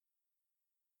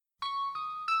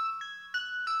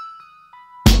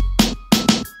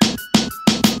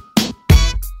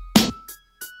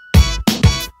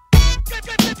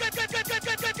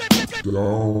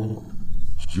Don't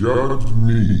judge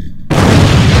me.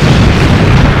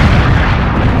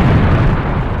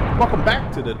 Welcome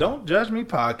back to the Don't Judge Me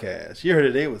podcast. You're here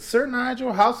today with Sir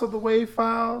Nigel, House of the Wave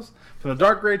Files, from the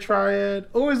Dark Gray Triad.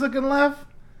 Always looking left,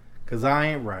 because I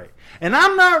ain't right. And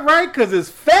I'm not right because it's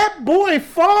Fat Boy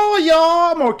Fall,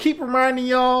 y'all. I'm going to keep reminding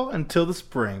y'all until the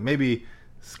spring. Maybe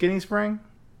Skinny Spring?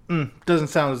 Doesn't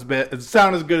sound as bad. It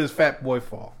sounds as good as Fat Boy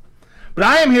Fall. But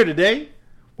I am here today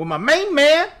with my main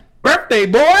man, Birthday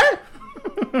Boy.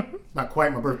 Not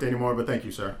quite my birthday anymore, but thank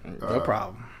you, sir. No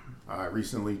problem. I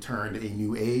recently turned a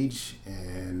new age,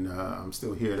 and I'm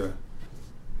still here to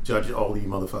judge all you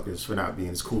motherfuckers for not being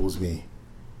as cool as me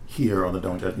here on the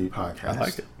Don't Judge Me podcast. I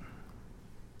like it.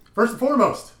 First and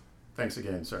foremost, thanks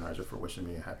again, Sir Nigel, for wishing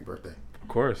me a happy birthday. Of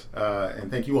course. And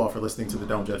thank you all for listening to the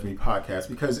Don't Judge Me podcast,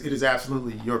 because it is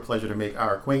absolutely your pleasure to make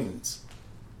our acquaintance.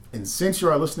 And since you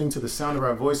are listening to the sound of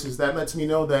our voices, that lets me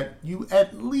know that you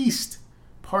at least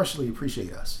partially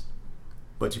appreciate us.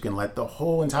 But you can let the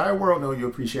whole entire world know you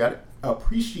appreciate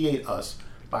us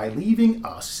by leaving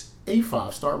us a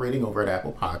 5-star rating over at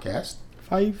Apple Podcast.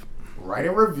 5. Write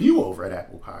a review over at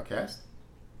Apple Podcast.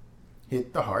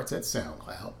 Hit the hearts at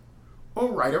SoundCloud.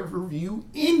 Or write a review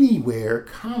anywhere,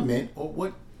 comment, or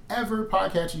whatever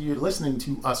podcast you're listening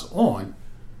to us on.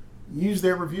 Use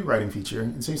their review writing feature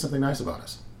and say something nice about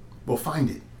us. We'll find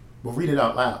it. We'll read it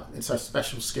out loud. It's our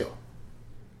special skill.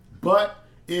 But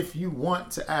if you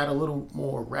want to add a little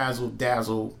more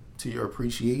razzle-dazzle to your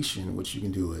appreciation, what you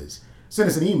can do is send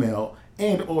us an email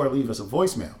and or leave us a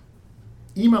voicemail.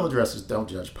 Email address is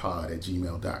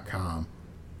don'tjudgepod@gmail.com.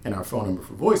 And our phone number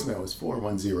for voicemail is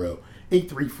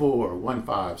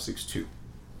 410-834-1562.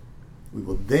 We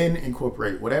will then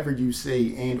incorporate whatever you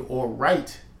say and or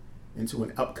write into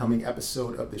an upcoming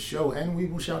episode of the show, and we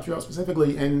will shout you out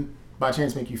specifically and by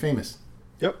chance make you famous.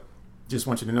 Yep. Just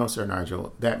want you to know, Sir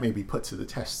Nigel, that may be put to the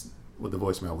test with the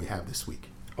voicemail we have this week.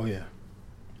 Oh, yeah.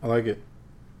 I like it.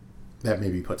 That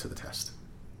may be put to the test.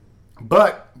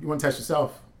 But if you want to test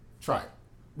yourself, try it.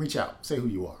 Reach out. Say who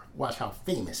you are. Watch how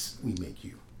famous we make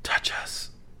you. Touch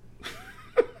us.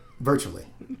 Virtually.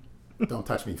 Don't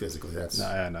touch me physically. That's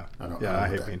I know. I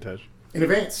hate being touched. In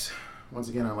advance, once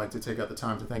again, I'd like to take out the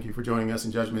time to thank you for joining us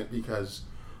in judgment, because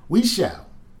we shall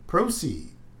proceed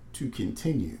to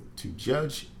continue to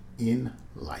judge in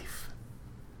life.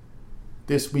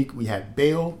 This week we had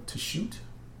bail to shoot.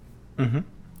 Mm-hmm.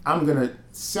 I'm going to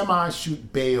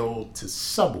semi-shoot bail to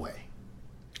Subway.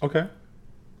 Okay.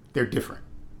 They're different.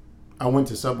 I went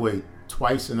to Subway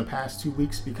twice in the past 2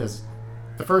 weeks because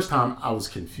the first time I was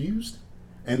confused,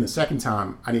 and the second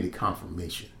time I needed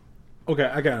confirmation. Okay,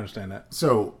 I can understand that.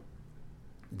 So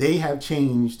they have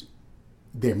changed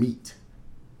their meat.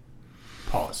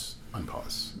 Pause.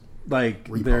 Unpause. Like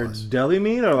Repause. their deli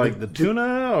meat, or like the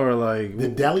tuna, or like the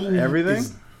deli meat everything?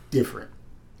 is different.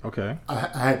 Okay. I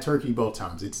had turkey both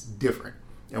times. It's different.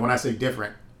 And when I say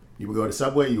different, you would go to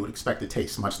Subway, you would expect the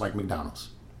taste, much like McDonald's.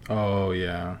 Oh,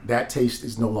 yeah. That taste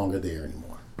is no longer there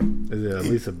anymore. Is it at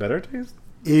least a better taste?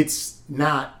 It's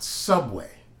not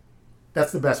Subway.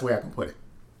 That's the best way I can put it.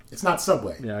 It's not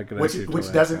Subway. Yeah, I could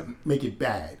which doesn't make it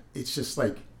bad. It's just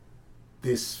like,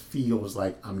 this feels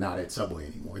like I'm not at Subway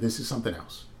anymore. This is something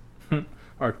else.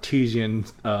 Artesian.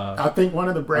 I think one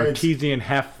of the breads. Artesian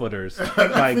half footers.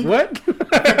 Like what?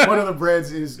 One of the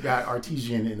breads is got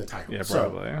artesian in the title. Yeah,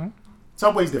 probably. So,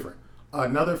 Subway's different.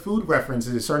 Another food reference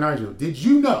is, Sir Nigel, did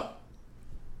you know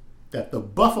that the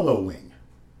buffalo wing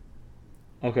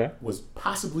was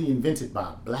possibly invented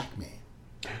by a black man?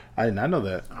 I did not know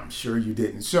that. I'm sure you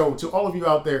didn't. So, to all of you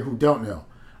out there who don't know,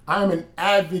 I'm an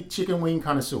avid chicken wing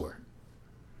connoisseur.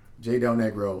 J. Del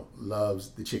Negro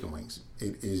loves the chicken wings.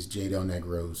 It is J. Del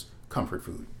Negro's comfort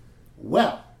food.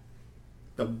 Well,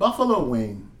 the buffalo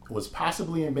wing was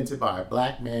possibly invented by a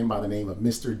black man by the name of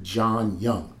Mr. John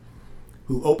Young,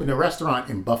 who opened a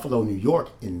restaurant in Buffalo, New York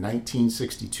in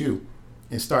 1962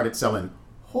 and started selling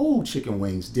whole chicken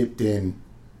wings dipped in,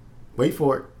 wait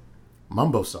for it,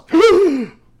 mumbo sauce.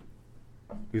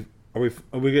 Are we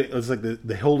it's like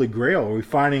the holy grail. Are we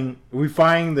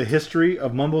finding the history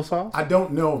of mumbo sauce? I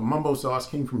don't know if mumbo sauce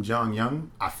came from John Young.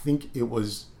 I think it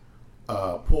was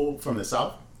pulled from the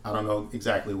South. I don't know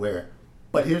exactly where.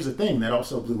 But here's the thing that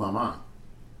also blew my mind.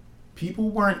 People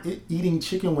weren't eating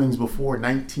chicken wings before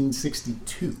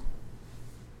 1962.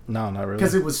 No, not really.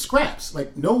 Because it was scraps.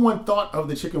 Like, no one thought of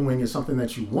the chicken wing as something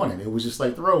that you wanted. It was just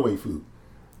like throwaway food.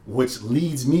 Which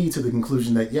leads me to the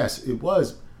conclusion that, yes, it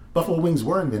was. Buffalo wings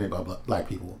were invented by black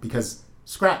people because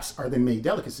scraps are then made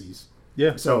delicacies.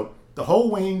 Yeah. So the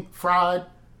whole wing, fried,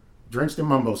 drenched in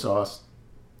mumbo sauce.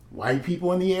 White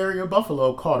people in the area of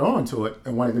Buffalo caught on to it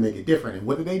and wanted to make it different. And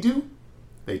what did?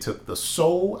 They took the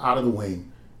soul out of the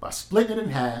wing by splitting it in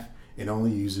half and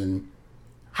only using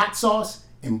hot sauce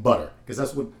and butter, because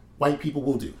that's what white people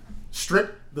will do.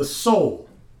 Strip the soul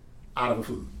out of a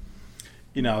food.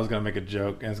 You know, I was gonna make a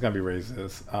joke, and it's gonna be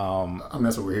racist.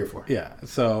 That's what we're here for. Yeah.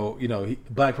 So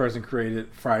black person created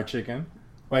fried chicken.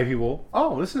 White people,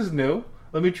 oh, this is new.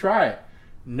 Let me try it.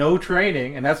 No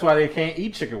training, and that's why they can't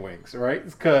eat chicken wings, right?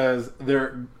 It's because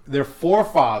their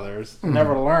forefathers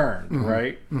never learned,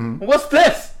 right? What's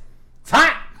this? It's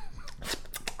hot.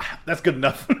 That's good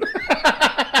enough.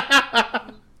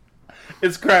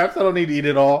 It's crap. So I don't need to eat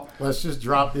it all. Let's just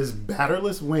drop this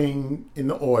batterless wing in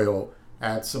the oil,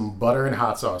 add some butter and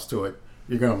hot sauce to it.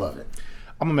 You're going to love it.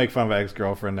 I'm going to make fun of an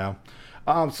ex-girlfriend now.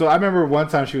 So I remember one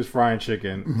time she was frying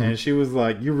chicken, and she was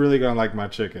like, "You're really going to like my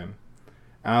chicken."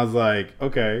 And I was like,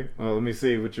 "Okay, well, let me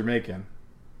see what you're making."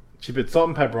 She put salt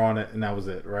and pepper on it, and that was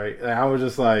it, right? And I was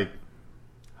just like,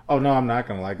 "Oh, no, I'm not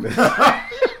going to like this."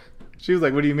 She was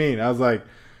like, "What do you mean?" I was like,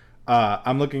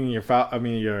 I'm looking in your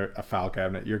file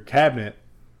cabinet. Your cabinet,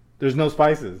 there's no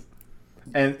spices.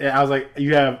 And I was like,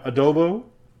 you have adobo,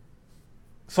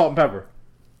 salt and pepper.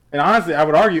 And honestly, I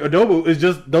would argue adobo is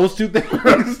just those two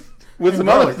things with some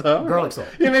other stuff. Garlic salt.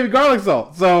 Yeah, maybe garlic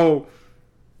salt. So,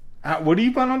 what do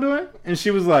you plan on doing? And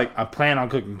she was like, I plan on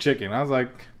cooking chicken. I was like,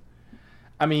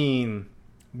 I mean,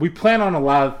 we plan on a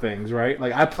lot of things, right?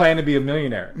 Like, I plan to be a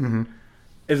millionaire.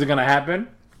 Is it going to happen?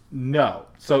 No.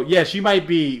 So, yeah, she might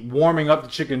be warming up the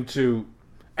chicken to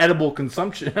edible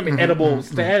consumption. I mean, edible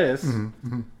status.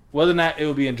 Whether or not it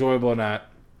would be enjoyable or not,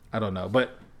 I don't know.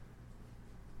 But,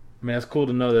 I mean, it's cool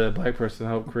to know that a black person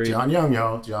helped create. John Young,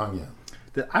 y'all. John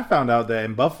Young. I found out that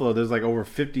in Buffalo, there's like over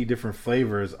 50 different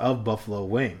flavors of buffalo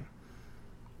wing.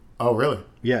 Oh, really?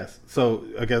 Yes. So,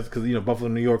 I guess because, Buffalo,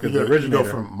 New York is You the originator. go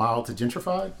from mild to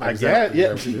gentrified? I guess,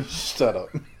 yeah. Shut up.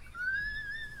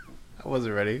 I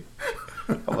wasn't ready.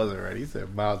 He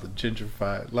said mild to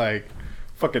gentrified. Like,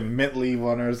 fucking mint leaf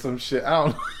on her or some shit. I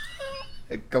don't know.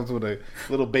 It comes with a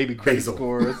little baby credit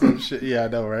score or some shit. Yeah, I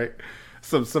know, right?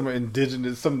 Some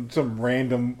indigenous, some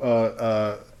random,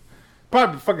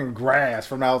 probably fucking grass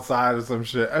from outside or some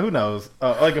shit. Who knows?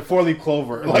 Like a 4-leaf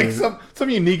clover. Like some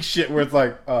unique shit where it's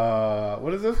like,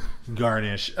 what is this?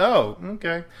 Garnish. Oh,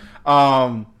 okay.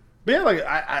 But yeah, like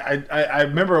I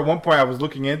remember at one point I was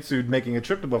looking into making a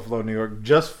trip to Buffalo, New York,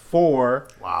 just for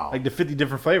like the 50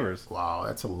 different flavors. Wow,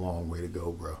 that's a long way to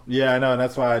go, bro. Yeah, I know, and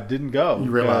that's why I didn't go. You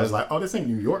realize, like, oh, this ain't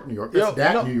New York. It's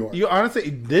New York. You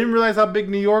honestly didn't realize how big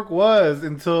New York was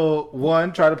until,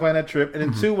 one, tried to plan that trip, and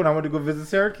then two, when I went to go visit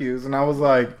Syracuse, and I was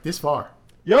like, this far.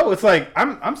 Yo, it's like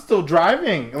I'm still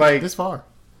driving, like this far.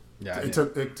 Yeah, it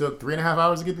took 3.5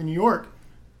 hours to get to New York.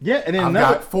 Yeah, and then I've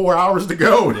got 4 hours to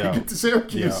go to get to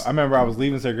Syracuse. Yeah, I remember I was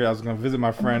leaving Syracuse. I was going to visit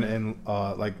my friend in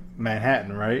like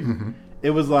Manhattan, right? It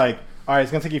was like, all right,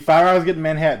 it's going to take you 5 hours to get to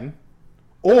Manhattan,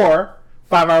 or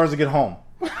 5 hours to get home.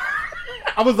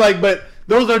 I was like, but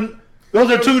those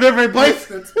are two different places.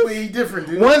 That's way different,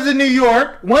 dude. One's in New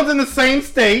York. One's in the same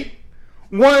state.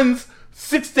 One's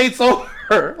 6 states over.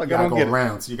 Like, you I don't get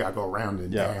around, so you got to go around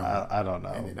and down. I don't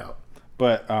know. And up.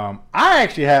 But I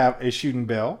actually have a shooting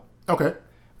bell. Okay.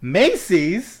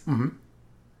 Macy's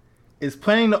is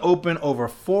planning to open over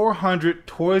 400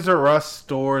 Toys R Us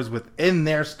stores within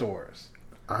their stores.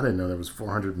 I didn't know there was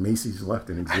 400 Macy's left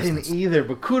in existence. I didn't either,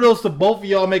 but kudos to both of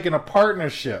y'all making a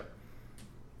partnership.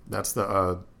 That's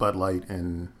the Bud Light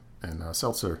and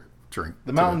seltzer drink.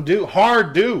 The Mountain Dew,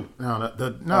 Hard Dew. No,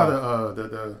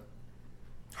 the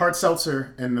hard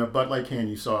seltzer and the Bud Light can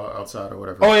you saw outside or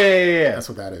whatever. Oh yeah. That's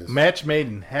what that is. Match made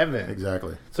in heaven.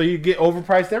 Exactly. So you get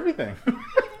overpriced everything.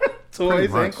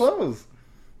 Toys and clothes.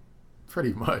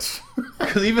 Pretty much.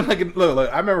 Because even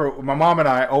look, I remember my mom and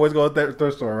I always go to the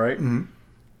thrift store, right?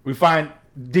 We find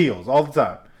deals all the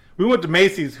time. We went to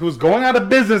Macy's, who's going out of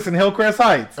business in Hillcrest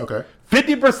Heights. Okay.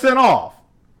 50% off.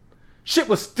 Shit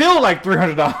was still like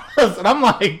 $300. And I'm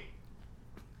like,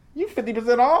 you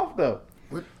 50% off though.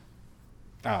 What?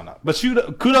 I don't know. But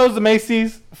kudos to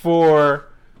Macy's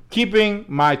for keeping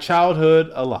my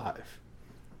childhood alive.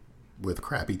 With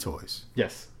crappy toys.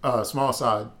 Yes. Small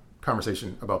side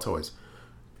conversation about toys.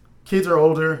 Kids are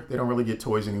older. They don't really get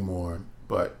toys anymore.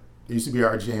 But it used to be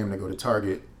our jam to go to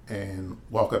Target and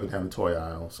walk up and down the toy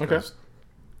aisles. Okay.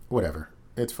 Whatever.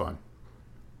 It's fun.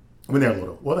 When they're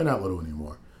little. Well, they're not little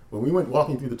anymore. When we went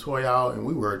walking through the toy aisle and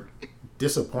we were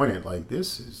disappointed. Like,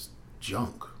 this is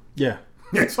junk. Yeah.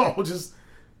 It's all just...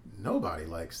 Nobody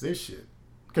likes this shit.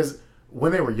 Because...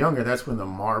 when they were younger, that's when the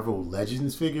Marvel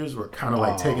Legends figures were kind of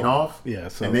like taking off. Yeah.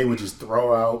 So. And they would just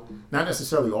throw out, not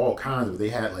necessarily all kinds, but they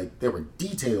had there were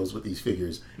details with these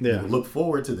figures. Yeah. You would look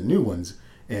forward to the new ones.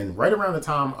 And right around the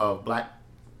time of Black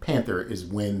Panther is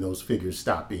when those figures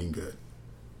stop being good.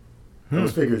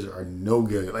 Those figures are no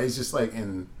good. Like, it's just like,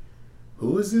 and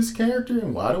who is this character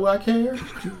and why do I care?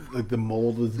 Like the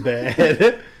mold was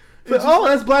bad. Oh,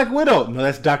 that's Black Widow. No,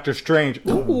 that's Doctor Strange.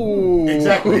 Ooh.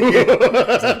 Exactly.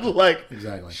 Like,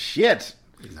 Exactly. shit.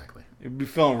 Exactly. You'd be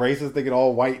feeling racist thinking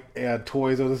all white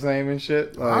toys are the same and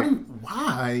shit. Like,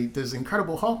 Why does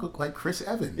Incredible Hulk look like Chris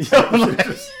Evans? Yo, like-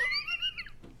 it's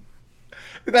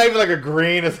not even like a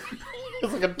green. It's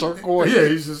like a turquoise. Yeah,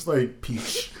 he's just like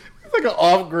peach. It's like an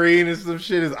off green and some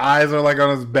shit. His eyes are like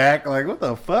on his back. Like, what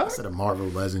the fuck? Instead of Marvel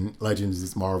Legends,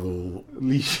 it's Marvel,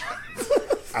 Leash.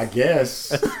 I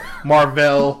guess.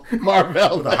 Marvel. With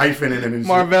a hyphen in it and shit.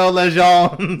 Marvel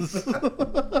Legends.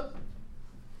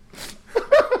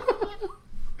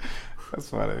 That's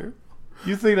funny.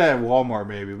 You see that at Walmart,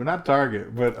 maybe, but not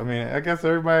Target. But I mean, I guess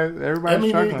everybody's I mean,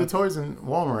 struggling. the toys in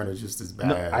Walmart are just as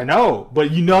bad. I know,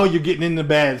 but you know you're getting into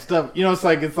bad stuff. You know, it's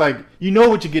like you know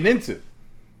what you're getting into.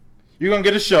 You're gonna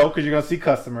get a show because you're gonna see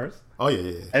customers, Oh,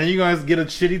 yeah. and then you're gonna get a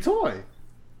shitty toy.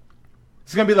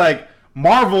 It's gonna be like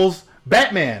Marvel's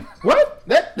Batman. What?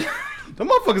 That the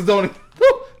motherfuckers don't.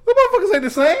 The motherfuckers ain't the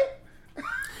same.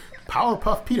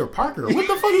 Powerpuff Peter Parker. What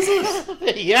the fuck is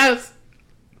this? Yes.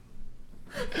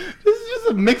 This is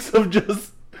just a mix of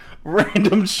just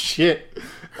random shit.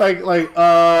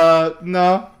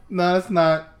 No, that's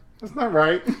not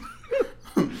right.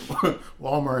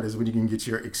 Walmart is when you can get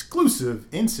your exclusive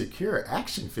Insecure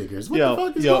action figures. What the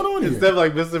fuck is going on here? Instead of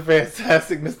like Mr.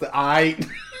 Fantastic, Mr. I.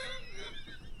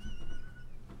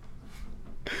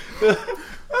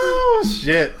 Oh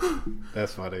shit,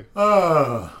 that's funny.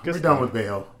 We're done with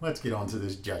Bale. Let's get on to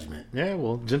this judgment. Yeah,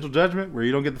 well, gentle judgment, where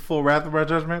you don't get the full wrath of our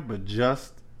judgment, but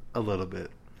just a little bit.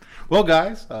 Well,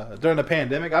 guys, during the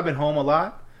pandemic, I've been home a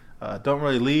lot. Don't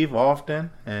really leave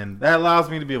often, and that allows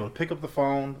me to be able to pick up the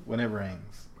phone when it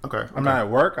rings. Okay. I'm not at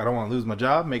work. I don't want to lose my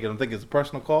job, making them think it's a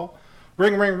personal call.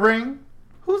 Ring, ring, ring.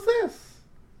 Who's this?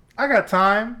 I got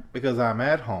time because I'm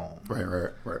at home.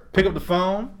 Right. Pick up the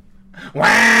phone.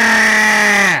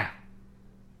 Wah!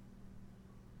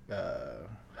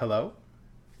 Hello?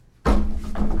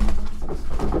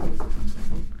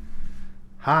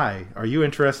 Hi, are you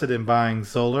interested in buying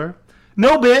solar?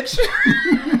 No, bitch!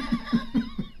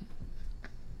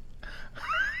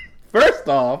 First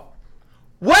off,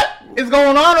 what is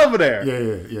going on over there?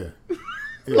 Yeah.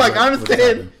 Like, I what's understand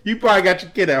happening? you probably got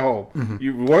your kid at home. Mm-hmm.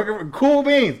 You working with cool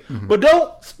beans. But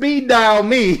don't speed dial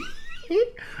me.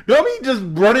 Don't be just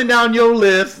running down your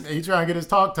list. He trying to get his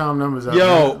talk time numbers up.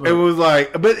 Yo, man. it was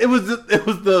like, but it was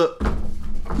the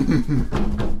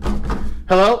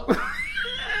hello?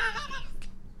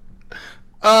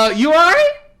 You alright?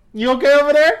 You okay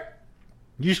over there?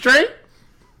 You straight?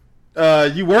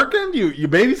 You working? You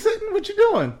babysitting? What you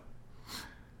doing?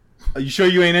 Are you sure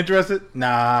you ain't interested?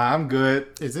 Nah, I'm good.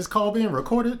 Is this call being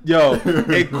recorded? Yo,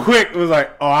 it quick was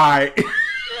like, all right.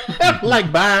 Like,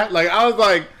 bye. Like, I was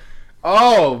like,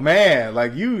 oh, man.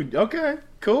 Like, you, okay,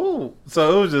 cool.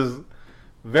 So it was just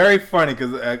very funny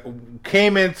because I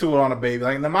came into it on a baby.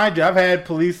 Like, now, mind you, I've had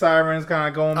police sirens kind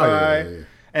of going by. Yeah.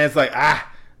 And it's like,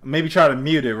 maybe try to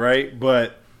mute it, right?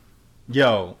 But,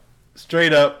 yo,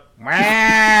 straight up,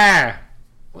 wah!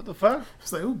 What the fuck?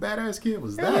 It's like, who badass kid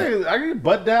was that? Hey, I get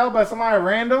butt dialed by somebody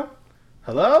random.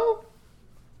 Hello?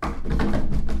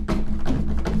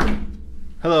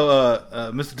 Hello,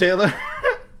 Mr. Taylor?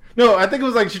 No, I think it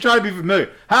was like she tried to be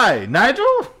familiar. Hi, Nigel?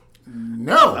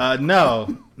 No.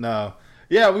 No.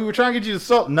 Yeah, we were trying to get you to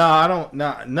salt. No, I don't.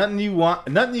 Nah, nothing you want,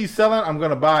 nothing you selling, I'm going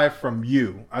to buy from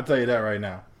you. I'll tell you that right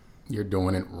now. You're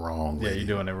doing it wrong. Yeah, lady. you're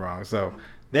doing it wrong. So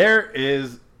there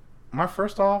is my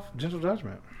first off gentle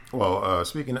judgment. Well,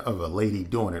 speaking of a lady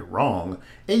doing it wrong,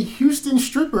 a Houston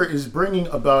stripper is bringing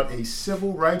about a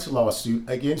civil rights lawsuit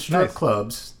against strip Nice.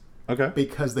 clubs Okay.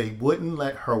 because they wouldn't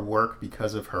let her work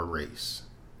because of her race.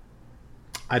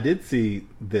 I did see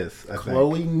this, I think.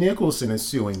 Chloe Nicholson is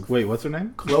suing. Wait, what's her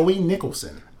name? Chloe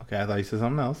Nicholson. Okay, I thought you said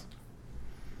something else.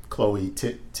 Chloe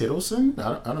Tittleson?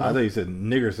 I don't know. I thought you said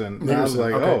Niggerson. And I was Niggerson,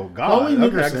 like, okay. oh, God. Chloe Okay, I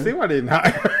Niggerson. can see why they didn't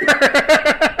hire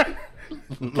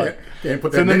Can't put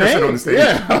It's that in the Nicholson name. on the stage.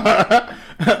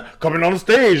 Yeah. Coming on the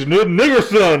stage,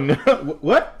 Niggerson.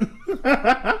 What?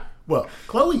 Well,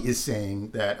 Chloe is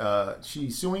saying that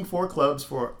she's suing 4 clubs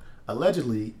for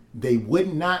allegedly they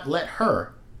would not let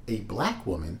her, a black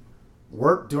woman,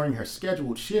 work during her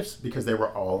scheduled shifts because there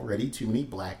were already too many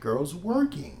black girls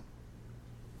working.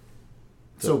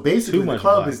 So basically, too the much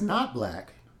club black. is not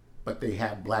black, but they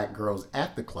have black girls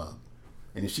at the club.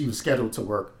 And if she was scheduled to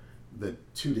work the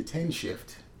 2 to 10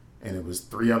 shift, and it was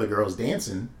 3 other girls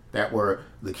dancing that were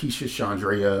Lakeisha,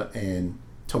 Chandrea, and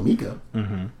Tomika,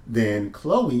 then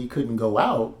Chloe couldn't go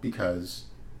out because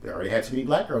they already had too many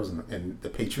black girls and the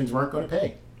patrons weren't going to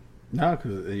pay. No,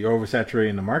 because you're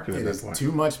oversaturating the market at that There's point.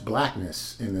 too much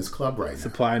blackness in this club right now.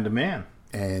 Supply and demand.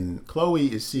 And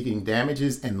Chloe is seeking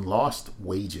damages and lost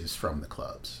wages from the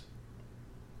clubs.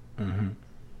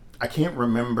 I can't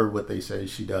remember what they say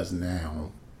she does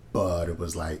now, but it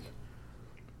was like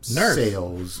Nurse.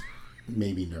 sales,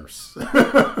 maybe nurse.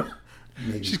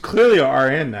 Maybe. She's clearly a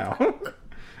RN now.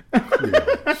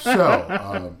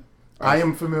 So, I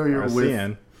am familiar with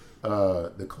RCN.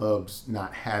 the clubs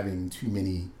not having too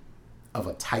many of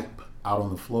a type out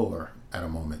on the floor at a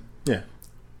moment. Yeah.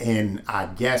 And I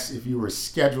guess if you were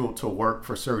scheduled to work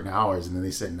for certain hours and then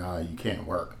they said, nah, you can't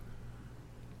work,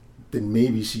 then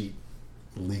maybe she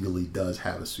legally does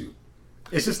have a suit.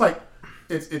 It's just like,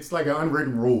 it's like an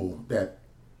unwritten rule that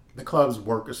the clubs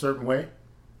work a certain way.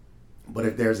 But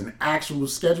if there's an actual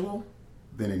schedule,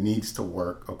 then it needs to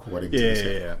work according to the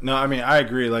schedule. Yeah. No, I mean, I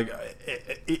agree. Like,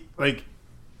 like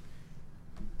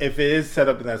if it is set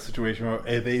up in that situation,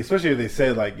 especially if they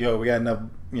say like, "Yo, we got enough,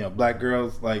 black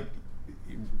girls, like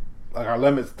our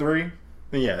limit's 3,"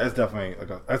 then yeah, that's definitely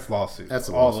that's lawsuit. That's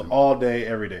a lawsuit. all day,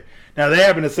 every day. Now they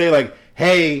happen to say like,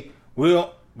 "Hey, we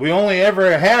only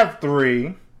ever have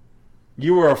 3.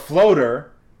 You were a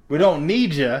floater. We don't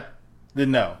need you."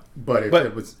 Then no. But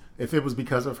if it was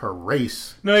because of her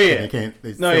race, No, yeah, they can't. They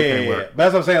no, still yeah, can't yeah. work. But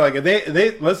that's what I'm saying. Like, if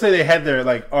they let's say they had their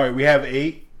like, all right, we have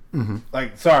 8.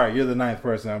 Like, sorry, you're the 9th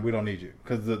person. We don't need you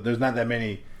because there's not that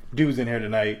many dudes in here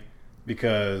tonight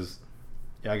because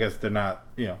I guess they're not.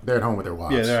 They're at home with their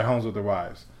wives. Yeah, they're at homes with their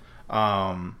wives.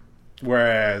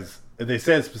 Whereas if they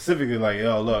said specifically like,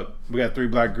 "Yo, look, we got 3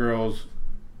 black girls.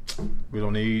 We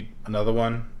don't need another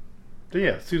one." Then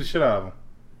yeah, sue the shit out of them.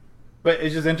 But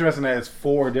it's just interesting that it's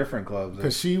 4 different clubs.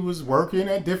 Because she was working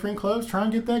at different clubs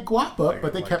trying to get that guap up,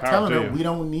 but they kept power telling to her, you. "We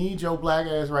don't need your black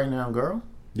ass right now, girl."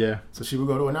 Yeah. So she would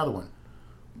go to another one.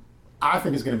 I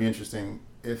think it's going to be interesting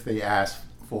if they ask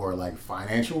for like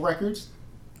financial records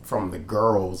from the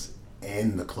girls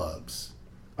in the clubs.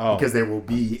 Oh. Because there will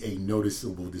be a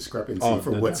noticeable discrepancy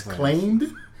for there what's definitely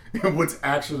claimed and what's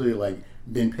actually like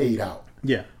been paid out.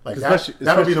 Yeah. Like Especially-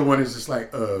 that'll be the one that's just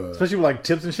like, Especially with like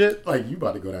tips and shit. like you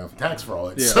about to go down for tax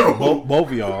fraud. Yeah. So Both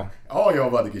of y'all. all y'all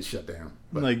about to get shut down.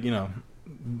 But Like,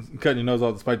 cutting your nose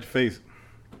off to spite your face.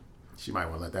 she might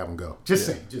want to let that one go. Just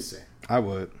saying. I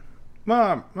would.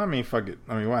 Well, I mean, fuck it.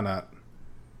 I mean, why not?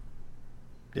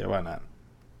 Yeah, why not?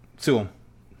 Sue them.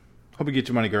 Hope you get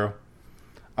your money, girl.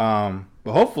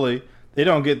 But hopefully they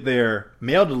don't get their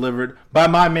mail delivered by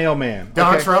my mailman.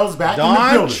 Don Trell's back in the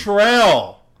Don building.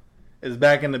 Trell is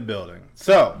back in the building.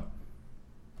 So,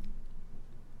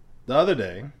 the other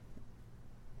day,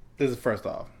 this is first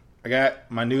off. I got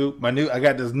I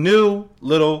got this new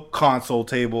little console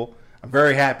table. I'm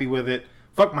very happy with it.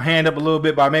 Fucked my hand up a little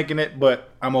bit by making it, but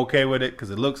I'm okay with it because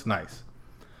it looks nice.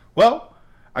 Well,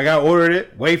 I got ordered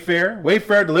it. Wayfair.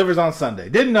 Wayfair delivers on Sunday.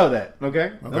 Didn't know that.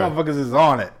 Okay. The motherfuckers is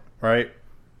on it, right?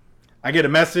 I get a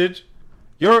message.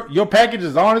 Your package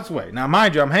is on its way. Now,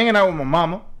 mind you, I'm hanging out with my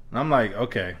mama, and I'm like,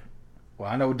 okay,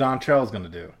 well, I know what Don Trell's gonna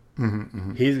do.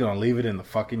 He's gonna leave it in the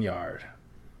fucking yard.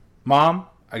 Mom,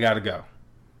 I gotta go.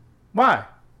 Why?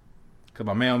 Because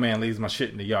my mailman leaves my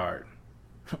shit in the yard.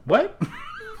 What?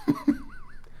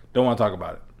 Don't want to talk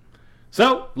about it.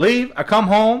 So, leave. I come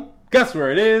home. Guess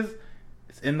where it is?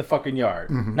 It's in the fucking yard.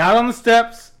 Not on the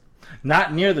steps.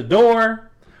 Not near the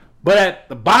door. But at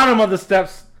the bottom of the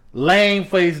steps, laying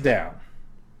face down.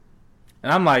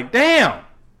 And I'm like, damn.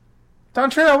 Don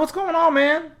Trell, what's going on,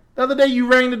 man? The other day you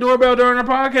rang the doorbell during our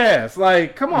podcast.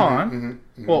 Like, come on.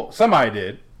 Well, somebody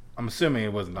did. I'm assuming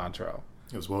it wasn't Don Trell.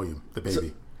 It was William, the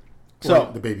baby.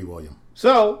 So the baby William.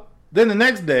 So then the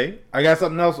next day, I got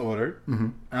something else ordered,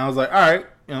 and I was like, "All right,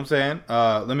 you know what I'm saying?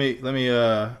 Let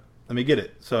me get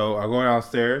it." So I go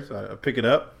downstairs, I pick it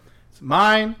up. It's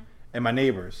mine and my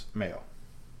neighbor's mail.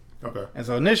 Okay. And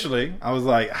so initially, I was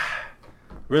like,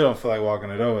 "Really don't feel like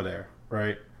walking it over there,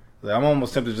 right?" Like, I'm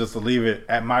almost tempted just to leave it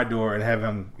at my door and have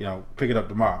him, pick it up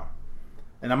tomorrow.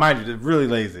 And I mind you, it's really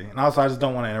lazy, and also I just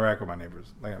don't want to interact with my neighbors.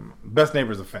 Like, best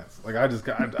neighbor's a fence. Like, I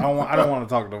don't want to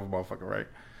talk to a motherfucker, right?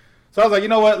 So I was like, you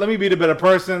know what? Let me be the better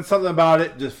person. Something about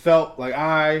it just felt like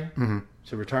I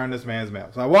should return this man's mail.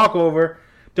 So I walk over.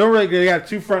 They got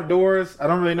 2 front doors. I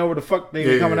don't really know where the fuck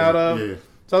they're coming out of. Yeah.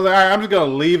 So I was like, all right, I'm just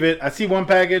gonna leave it. I see one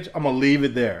package. I'm gonna leave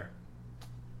it there.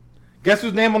 Guess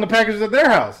whose name on the package is at their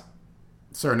house?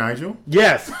 Sir Nigel?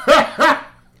 Yes.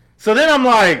 So then I'm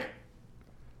like,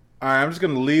 all right, I'm just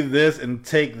gonna leave this and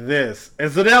take this. And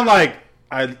so then I'm like,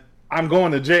 I'm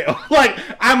going to jail. Like,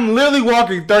 I'm literally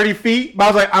walking 30 feet, but I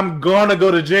was like, I'm gonna go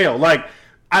to jail. Like,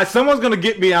 someone's gonna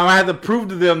get me. I'm gonna have to prove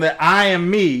to them that I am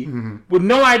me with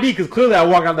no ID, because clearly I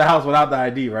walk out the house without the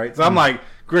ID, right? So I'm like,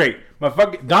 great. My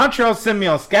fucking Dontrell sent me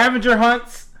on scavenger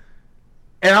hunts,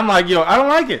 and I'm like, yo, I don't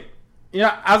like it. You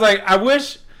know, I was like, I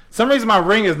wish. Some reason my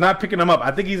ring is not picking him up.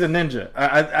 I think he's a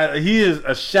ninja. He is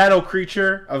a shadow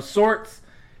creature of sorts.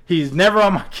 He's never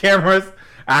on my cameras.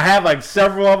 I have like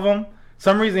several of them.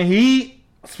 Some reason he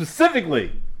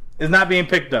specifically is not being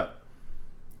picked up.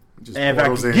 Just and if I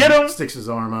portals can in, get him, sticks his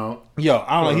arm out. yo,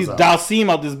 I don't know. He's Portals Dalsim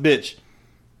out this bitch.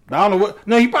 I don't know what.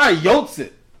 No, he probably yotes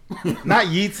it. Not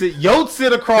yeets it. Yotes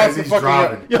it across As the he's fucking.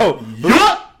 driving. Yo,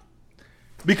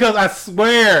 because I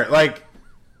swear, like,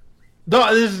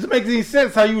 no, this doesn't make any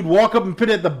sense how you would walk up and put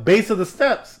it at the base of the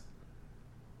steps.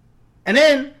 And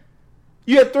then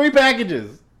you had 3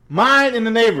 packages, mine and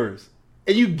the neighbor's,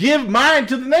 and you give mine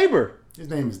to the neighbor. His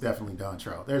name is definitely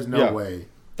Dontrell. There's no way.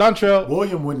 Dontrell.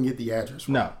 William wouldn't get the address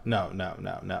wrong. No.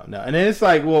 And then it's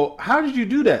like, well, how did you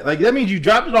do that? Like, that means you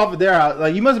dropped it off at their house.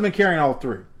 Like, you must have been carrying all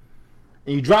 3.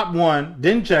 And you dropped one,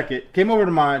 didn't check it, came over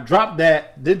to mine, dropped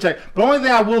that, didn't check. But the only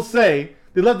thing I will say,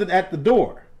 they left it at the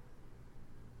door.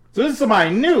 So this is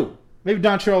somebody new. Maybe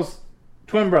Dontrell's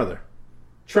twin brother.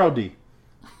 Trell D.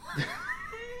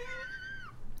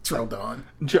 Treldon.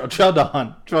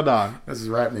 Treldon. That's his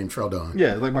rap name, Treldon.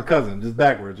 Yeah, it's like my cousin, just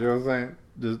backwards. You know what I'm saying?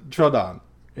 Just Treldon.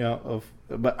 You know,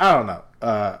 but I don't know.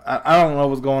 I don't know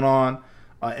what's going on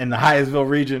in the Hyattsville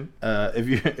region.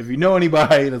 If you know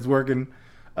anybody that's working,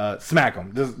 smack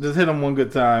them. Just hit them one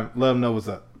good time. Let them know what's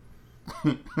up.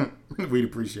 We'd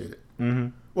appreciate it. Mm-hmm.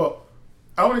 Well,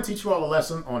 I want to teach you all a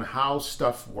lesson on how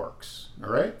stuff works. All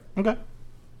right? Okay.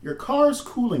 Your car's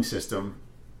cooling system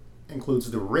includes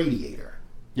the radiator.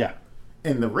 Yeah.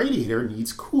 And the radiator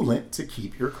needs coolant to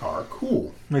keep your car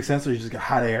cool. Makes sense. So you just get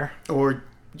hot air. Or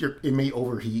it may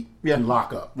overheat and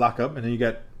lock up. And then you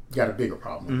got a bigger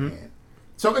problem with hand.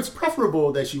 So it's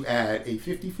preferable that you add a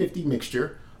 50-50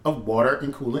 mixture of water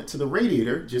and coolant to the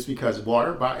radiator, just because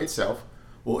water by itself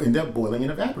will end up boiling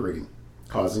and evaporating,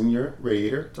 causing your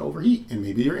radiator to overheat and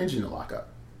maybe your engine to lock up.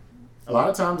 A lot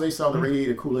of times they sell the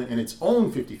radiator coolant in its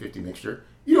own 50-50 mixture.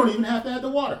 You don't even have to add the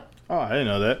water. Oh, I didn't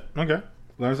know that. Okay.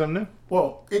 Learn something new.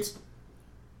 Well,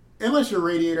 unless your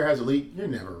radiator has a leak, you're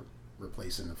never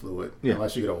replacing the fluid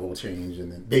unless you get an oil change,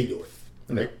 and then they do it.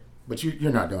 Right? Yeah. But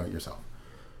you're not doing it yourself.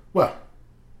 Well,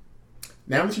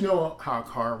 now that you know how a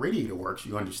car radiator works,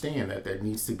 you understand that there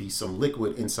needs to be some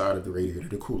liquid inside of the radiator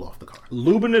to cool off the car.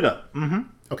 Lubing it up. Mm-hmm.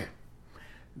 Okay.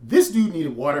 This dude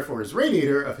needed water for his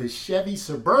radiator of his Chevy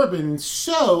Suburban,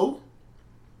 so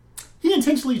he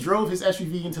intentionally drove his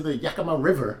SUV into the Yakima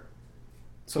River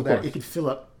so that it could fill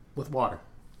up with water.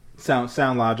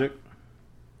 Sound logic.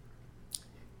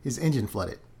 His engine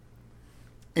flooded.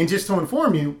 And just to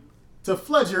inform you, to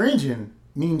flood your engine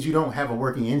means you don't have a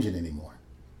working engine anymore.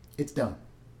 It's done.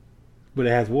 But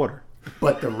it has water.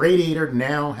 But the radiator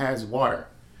now has water.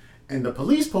 And the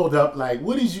police pulled up like,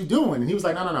 what is you doing? And he was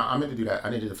like, no, I meant to do that. I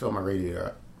needed to fill my radiator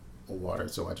up with water,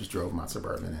 so I just drove my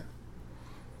Suburban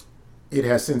in. It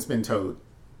has since been towed,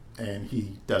 and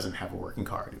he doesn't have a working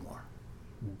car anymore.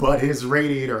 But his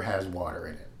radiator has water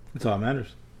in it. That's all that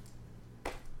matters.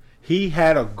 He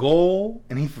had a goal,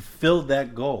 and he fulfilled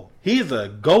that goal. He's a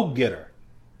go-getter.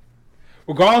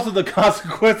 Regardless of the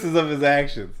consequences of his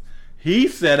actions, he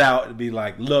set out to be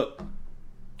like, look,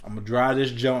 I'm going to dry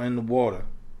this joint in the water.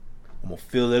 I'm going to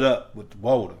fill it up with the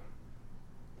water.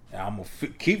 And I'm going to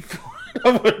keep filling it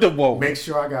up with the water. Make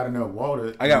sure I got enough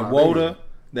water. I got water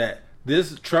that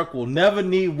this truck will never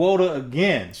need water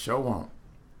again. Sure won't.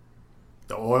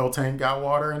 The oil tank got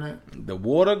water in it. The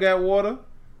water got water.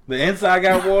 The inside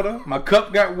got water. My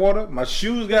cup got water. My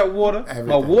shoes got water. Everything.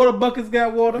 My water buckets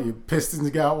got water. Your pistons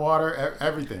got water.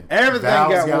 Everything. Everything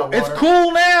got water. It's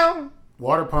cool now.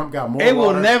 Water pump got more water. It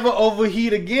will never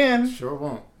overheat again. Sure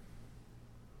won't.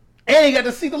 And you got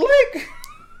to see the lake.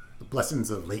 The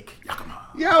blessings of Lake Yakima.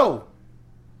 Yo.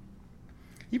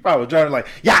 He probably was driving like,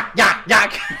 yak.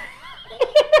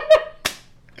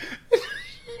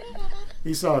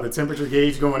 He saw the temperature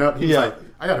gauge going up. He was like,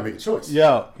 I got to make a choice.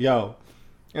 Yo.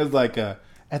 It was like, at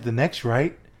the next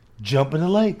right, jump in the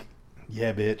lake.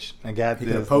 Yeah, bitch. I got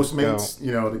this. The Postmates,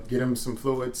 to get him some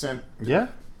fluid sent. Yeah.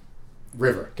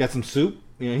 River. Got some soup.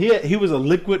 He was a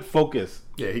liquid focus.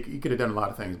 Yeah, he could have done a lot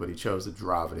of things, but he chose to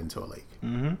drive it into a lake.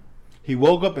 Mm-hmm. He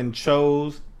woke up and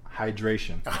chose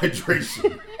hydration.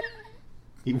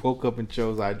 He woke up and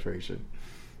chose hydration.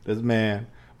 This man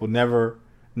will never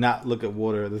not look at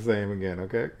water the same again,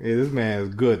 okay? Yeah, this man is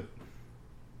good.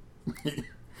 He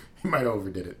might have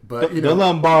overdid it, but Don't let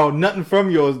him borrow nothing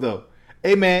from yours, though.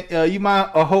 Hey, man, you mind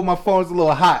hold my phone? It's a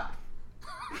little hot.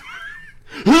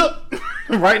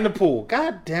 right in the pool.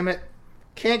 God damn it.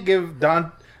 Can't give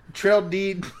Don Trail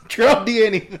D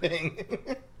anything.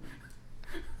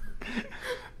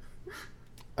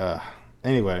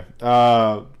 Anyway,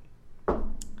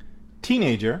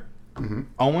 teenager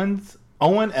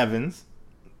Owen Evans,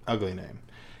 ugly name,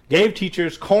 gave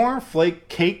teachers cornflake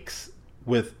cakes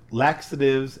with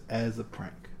laxatives as a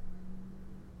prank.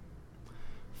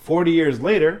 40 years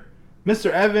later,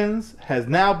 Mr. Evans has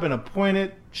now been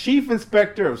appointed Chief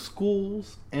Inspector of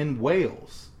Schools in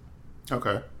Wales.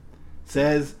 Okay.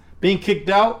 Says being kicked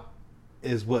out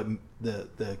is what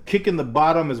the kick in the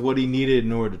bottom is what he needed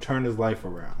in order to turn his life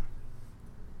around.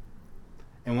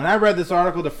 And when I read this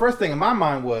article, the first thing in my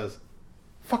mind was,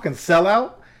 fucking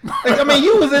sellout. Like, I mean,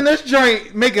 you was in this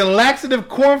joint making laxative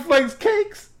cornflakes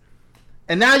cakes,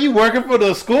 and now you working for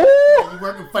the school? You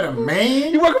working for the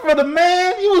man? You working for the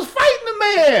man? You was fighting the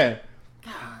man.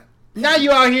 God. Now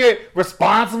you out here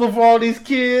responsible for all these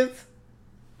kids?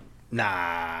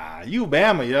 Nah, you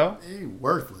Bama, yo. You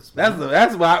worthless, man.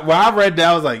 That's why when I read that,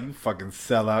 I was like, you fucking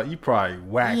sellout. You probably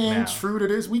whack He now. ain't true to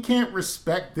this. We can't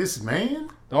respect this man.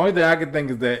 The only thing I can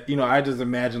think is that, I just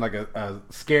imagine like a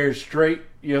scared straight.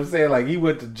 You know what I'm saying? Like he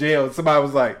went to jail and somebody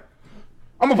was like,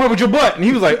 I'm going to play with your butt. And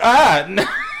he was like, I'm going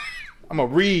to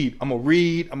read. I'm going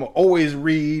to always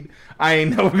read. I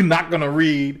ain't never not going to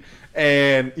read.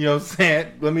 And, you know what I'm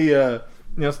saying? Let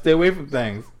me, stay away from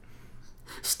things.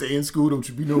 Stay in school. Don't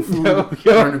you be no fool. Yo.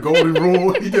 Learn the golden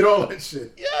rule. He did all that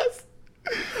shit. Yes.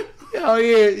 Oh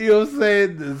yeah, you know what I'm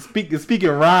saying? Speaking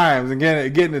rhymes and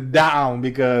getting it down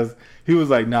because he was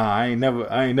like, nah, I ain't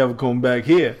never coming back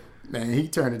here. Man, he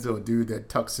turned into a dude that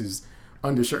tucks his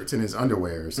undershirts in his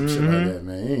underwear or some shit like that,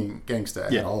 man. He ain't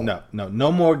gangsta at all.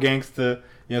 No more gangster. You know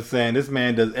what I'm saying? This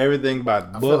man does everything by the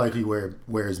book. I feel like he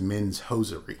wears men's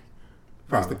hosiery.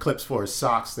 Like the clips for his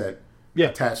socks that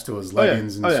attach to his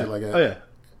leggings and shit like that.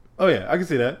 Oh yeah, I can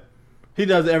see that. He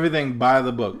does everything by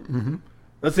the book. Mm-hmm.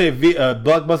 Let's say if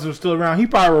Blockbuster was still around, he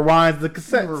probably rewinds the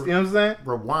cassettes. You know what I'm saying?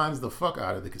 Rewinds the fuck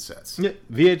out of the cassettes. Yeah,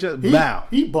 VHS.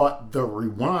 He bought the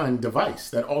rewind device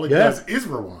that all it does is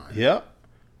rewind. Yep.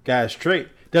 Guy's straight.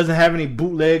 Doesn't have any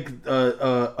bootleg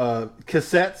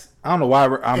cassettes. I don't know why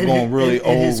I'm going really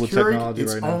old with technology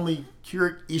right now. It's only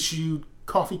Keurig issued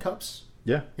coffee cups.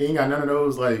 Yeah. He ain't got none of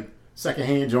those like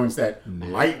secondhand joints that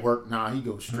might work. Nah, he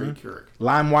goes straight Keurig.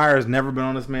 LimeWire has never been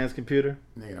on this man's computer.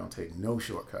 They don't take no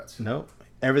shortcuts. Nope.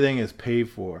 Everything is paid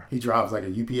for. He drives like a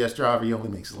UPS driver. He only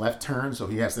makes left turns, so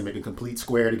he has to make a complete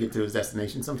square to get to his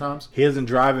destination sometimes. He doesn't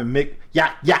drive and make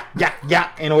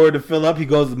in order to fill up. He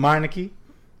goes to Meineke.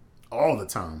 All the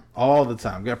time.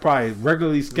 Got probably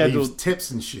regularly scheduled. Leaves tips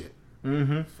and shit.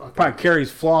 Mm-hmm. Probably carries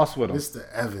floss with him. Mr.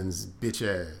 Evans, bitch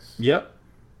ass. Yep.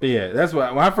 But yeah, that's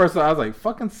why when I first saw it, I was like,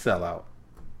 fucking sellout.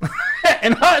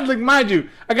 And like, mind you,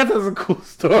 I guess that's a cool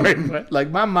story, but like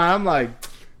my mind, I'm like,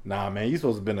 nah, man, you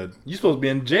supposed to be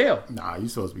in jail. Nah, you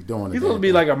supposed to be doing it. You supposed to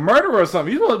be like a murderer or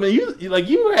something. You supposed to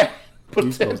be you had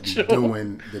potential. You supposed to be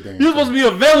doing the damn. You supposed to be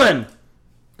a villain.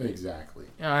 Exactly.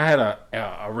 I had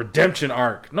a redemption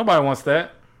arc. Nobody wants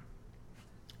that.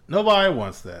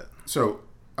 So,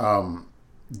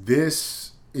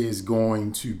 this is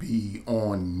going to be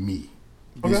on me.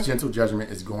 This gentle judgment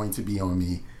is going to be on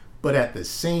me. But at the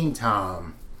same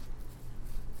time,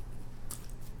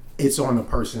 it's on the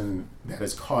person that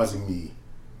is causing me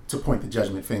to point the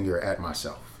judgment finger at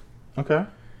myself. Okay.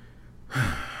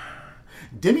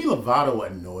 Demi Lovato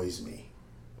annoys me.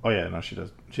 Oh, yeah. No, she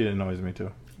does. She annoys me,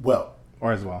 too. Well.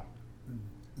 Or as well.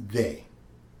 Demi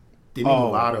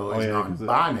Lovato is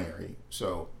non-binary,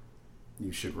 so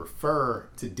you should refer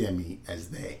to Demi as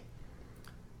they.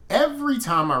 Every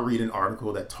time I read an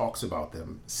article that talks about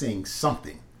them saying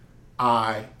something,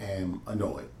 I am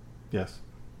annoyed. Yes.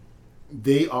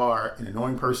 They are an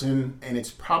annoying person, and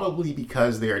it's probably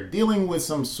because they are dealing with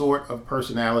some sort of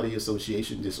personality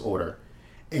association disorder,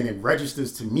 and it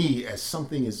registers to me as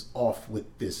something is off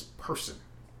with this person.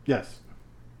 Yes.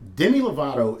 Demi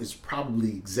Lovato is probably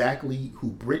exactly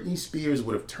who Britney Spears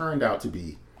would have turned out to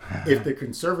be if the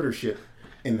conservatorship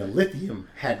and the lithium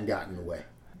hadn't gotten away.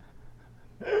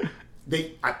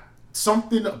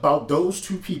 Something about those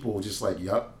two people just like,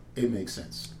 yup, it makes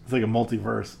sense. It's like a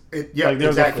multiverse. Like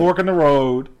there's a fork in the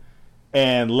road,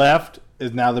 and left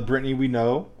is now the Britney we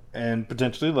know and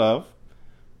potentially love.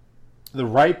 The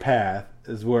right path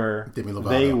is where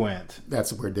they went.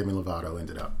 That's where Demi Lovato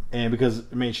ended up. And because,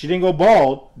 she didn't go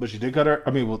bald, but she did cut her...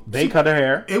 they cut her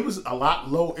hair. It was a lot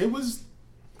low. It was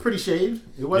pretty shaved.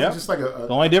 It wasn't just like a... The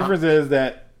only difference is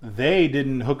that they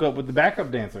didn't hook up with the backup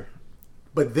dancer.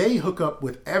 But they hook up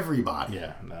with everybody.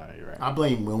 Yeah, no, you're right. I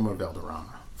blame Wilmer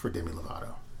Valderrama for Demi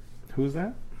Lovato. Who's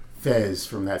that? Fez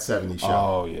from that 70s show.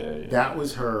 Oh, yeah. That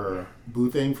was her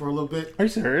boo thing for a little bit. Are you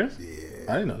serious? Yeah.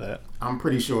 I didn't know that. I'm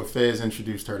pretty sure Fez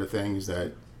introduced her to things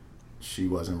that she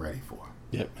wasn't ready for.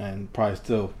 Yep, and probably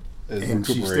still is And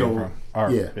she's recuperating still,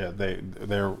 from. yeah.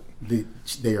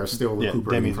 They are still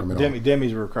recuperating from it all.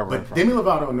 Demi's recovering But from Demi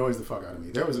Lovato annoys the fuck out of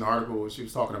me. There was an article where she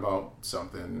was talking about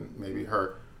something, maybe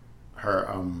her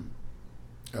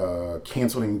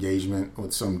canceled engagement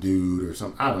with some dude or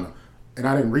something. I don't know. And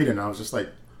I didn't read it, and I was just like,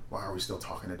 why are we still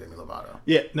talking to Demi Lovato?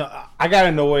 Yeah, no, I got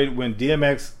annoyed when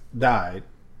DMX died.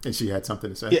 And she had something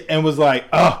to say. Yeah, and was like,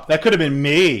 oh, that could have been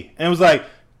me. And it was like,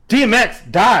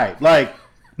 DMX died. Like,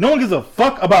 no one gives a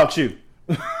fuck about you.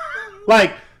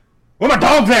 Like, where my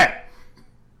dog's at?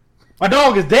 My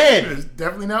dog is dead. It's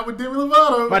definitely not with Demi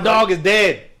Lovato. My dog is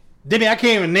dead. Demi, I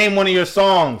can't even name one of your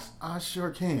songs. I sure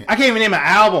can. I can't even name an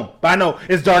album, but I know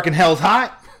It's Dark and Hell's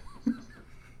Hot.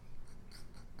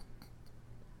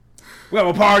 We have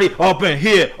a party up in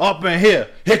here, up in here.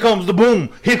 Here comes the boom.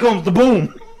 Here comes the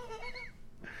boom.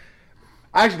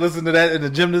 I actually listened to that in the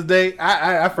gym this day.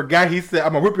 I forgot he said,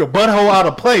 I'm going to rip your butthole out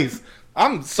of place.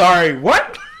 I'm sorry,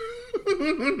 what?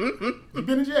 You've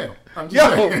been in jail. I'm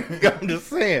just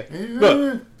saying. Yeah.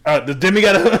 Look, does Demi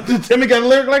got a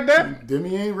lyric like that?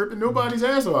 Demi ain't ripping nobody's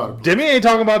ass out. Demi ain't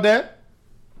talking about that.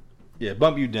 Yeah,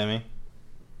 bump you, Demi.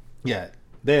 Yeah,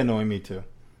 they annoy me too.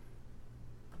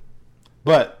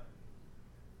 But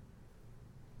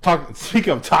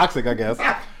speaking of toxic, I guess.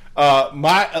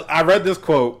 I read this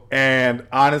quote, and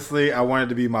honestly, I want it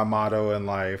to be my motto in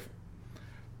life.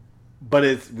 But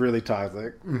it's really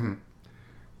toxic. Mm-hmm.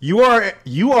 You are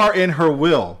in her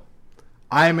will.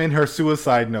 I am in her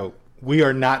suicide note. We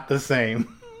are not the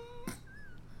same.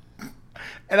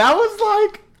 And I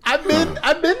was like, I've been that guy.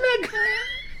 I've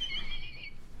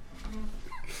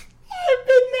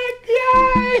been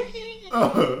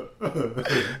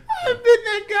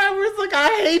that guy where it's like, I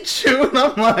hate you. And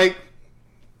I'm like,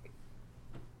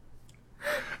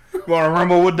 wanna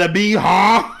remember what that be,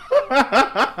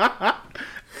 huh?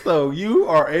 So you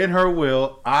are in her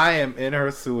will. I am in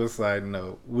her suicide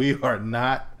note. We are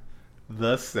not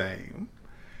the same.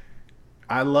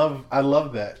 I love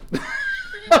that.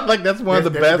 Like, that's one of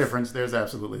the best. There's a difference. There's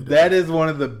absolutely a difference. That is one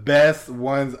of the best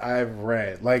ones I've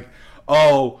read. Like,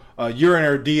 you're in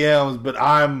her DMs, but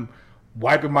I'm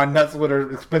wiping my nuts with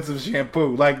her expensive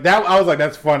shampoo. Like that, I was like,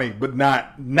 that's funny, but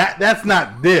not. That's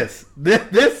not this.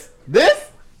 This.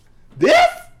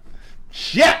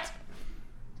 Shit.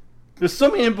 There's so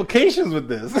many implications with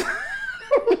this.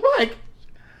 like,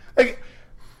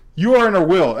 you are in her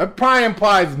will. It probably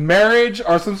implies marriage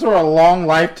or some sort of long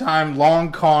lifetime,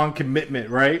 long con commitment,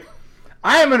 right?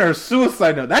 I am in her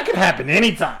suicide note. That could happen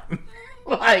anytime.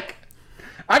 Like,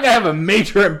 I could have a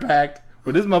major impact,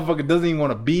 but this motherfucker doesn't even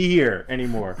want to be here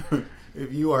anymore.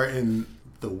 If you are in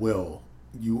the will,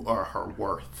 you are her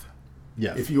worth.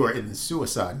 Yes. If you are in the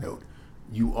suicide note,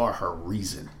 you are her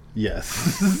reason.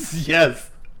 Yes. Yes.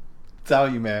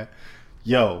 Tell you, man.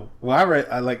 Yo, well,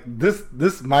 I like this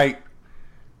might.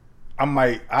 I'm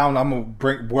gonna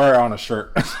wear it on a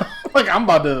shirt. Like I'm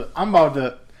about to.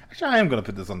 Actually, I am gonna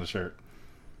put this on the shirt.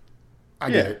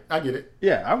 I get it.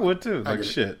 Yeah, I would too. Like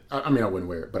shit. I mean, I wouldn't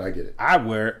wear it, but I get it. I'd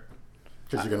wear it.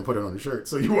 Because you're gonna put it on the shirt,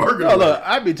 so you are gonna. No, look,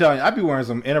 I'd be telling you, I'd be wearing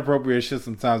some inappropriate shit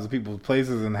sometimes at people's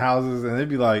places and houses, and they'd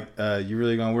be like, "You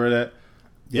really gonna wear that?"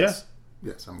 Yes.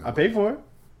 Yeah. Yes, I pay for it.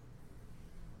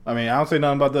 I mean, I don't say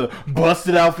nothing about the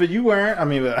busted outfit you wearing. I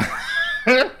mean, but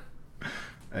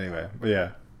anyway, but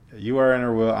yeah, you are in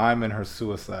her will. I'm in her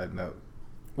suicide note.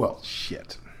 Well,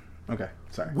 shit. Okay,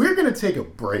 sorry. We're gonna take a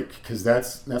break because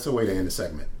that's a way to end the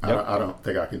segment. Yep. I don't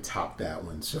think I can top that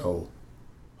one. So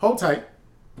hold tight.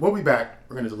 We'll be back.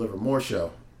 We're gonna deliver more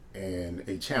show and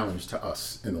a challenge to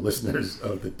us and the listeners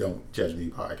of the Don't Judge Me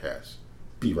podcast.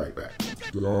 Be right back.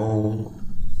 Don't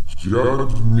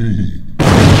judge me.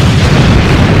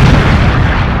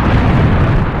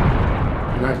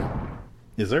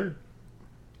 Yes, sir.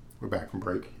 We're back from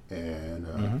break,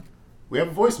 and we have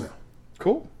a voicemail.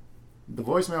 Cool. The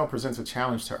voicemail presents a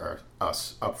challenge to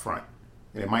us up front,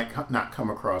 and it might not come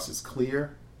across as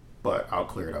clear, but I'll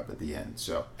clear it up at the end.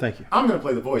 So thank you. I'm going to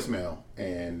play the voicemail,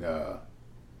 and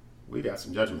we got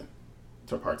some judgment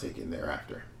to partake in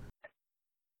thereafter.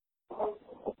 Because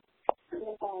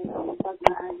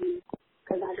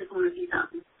I just want to see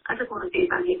something. I just want to see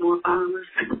if I get more followers.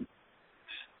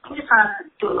 I'm just trying to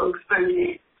do a little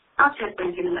experiment. I'll check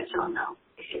back and let y'all know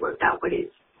if it worked out. But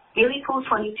it's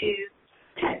Neiliepool22.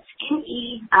 That's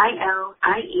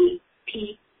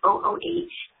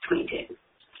NEILIEPOOH22.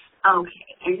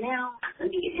 Okay, and now let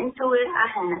me get into it. I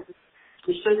have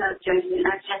some straight up judgment,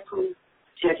 not gentle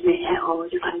judgment at all.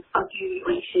 Just like, fuck you, you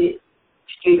ain't shit.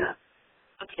 Straight up.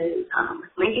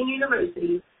 Lincoln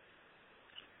University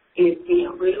is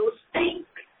being real stank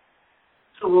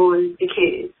towards the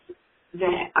kids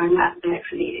that are not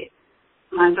vaccinated.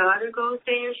 My daughter goes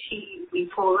there. We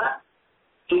pull up,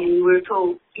 and we're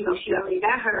told, she already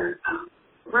got her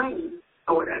room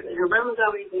or whatever. Her room has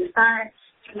already been assigned.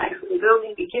 It's a nice little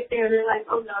building. We get there, they're like,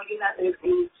 oh, no, you're not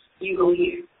vaccinated. You go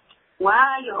here.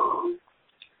 Why, y'all,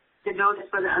 the building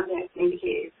for the unvaccinated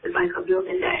kids is like a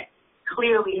building that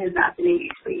clearly has not been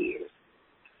used for years.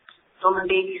 So my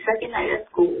baby's second night at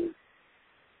school,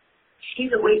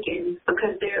 she's awakened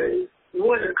because there is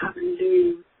water coming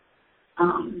through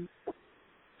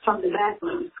from the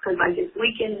bathrooms because, like, it's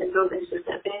leaking. The building's just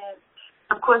that bad.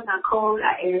 Of course, not cold.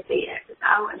 I air they access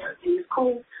out and everything is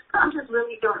cool. But I'm just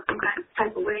really doing some kind of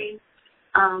type of way.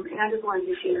 And I just wanted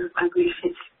to share my grief.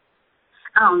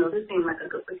 I don't know. This seems like a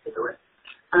good place to do it.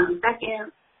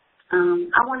 Second,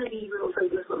 I want to be real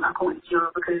frivolous with my coins,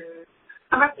 y'all, because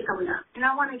my birthday coming up, and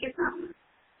I want to get something.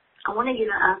 I want to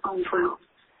get an iPhone 12,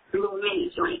 a little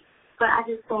mini joint. But I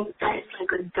just think that it's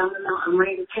like a dumb amount I'm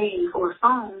ready to pay for a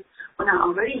phone when I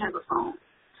already have a phone.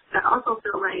 But I also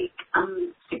feel like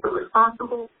I'm super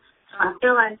responsible, so I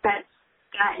feel like that's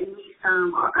gotten me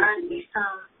some or earned me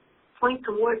some point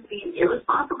towards being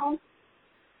irresponsible.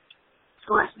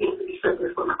 So I should be able to be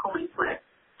frivolous with my coins, but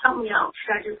help me out.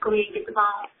 Should I just go ahead and get the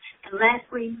phone? And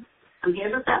lastly, I'm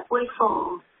here with that boy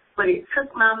fall, but it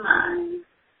took my mind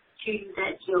to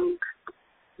that joke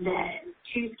that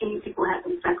two skinny people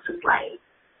having sex is like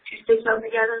two sticks rubbed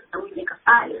together and we make a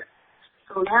fire.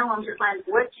 So now I'm just like,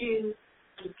 what do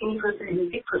a skinny person and a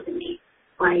big person need?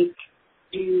 Like,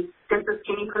 does the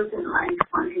skinny person like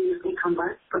spontaneously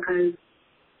combust because,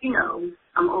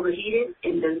 I'm overheated,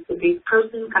 and does the big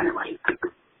person kind of like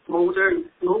smolder and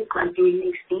smoke? Like, do we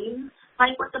make steam?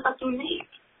 Like, what the fuck do we make?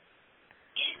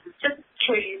 Just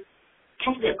curious.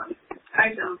 Catch that one. All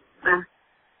right, y'all. Bye.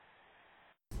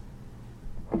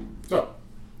 So,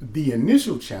 the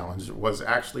initial challenge was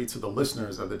actually to the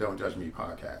listeners of the Don't Judge Me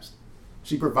podcast.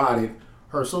 She provided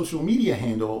her social media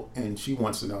handle, and she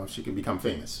wants to know if she can become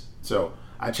famous. So,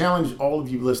 I challenge all of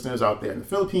you listeners out there in the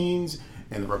Philippines,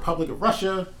 in the Republic of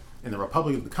Russia, in the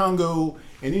Republic of the Congo,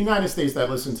 in the United States that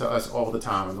listen to us all the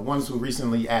time, and the ones who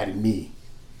recently added me.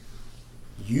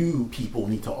 You people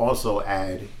need to also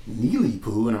add Neely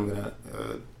Poo, and I'm going to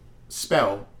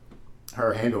spell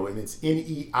her handle, and it's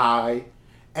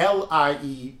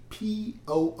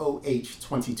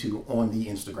NEILIEPOOH22 on the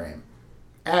Instagram.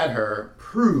 Add her,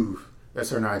 prove that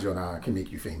Sir Nigel and I can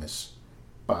make you famous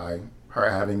by her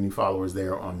having new followers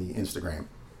there on the Instagram.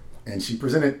 And she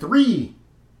presented 3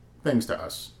 things to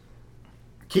us.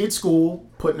 Kid school,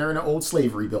 putting her in an old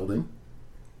slavery building,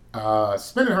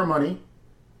 spending her money,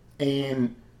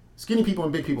 and skinny people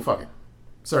and big people fucking.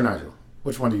 Sir Nigel,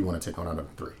 which one do you want to take on out of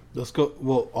the 3? Let's go.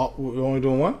 Well, we're only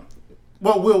doing one?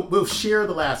 Well, we'll share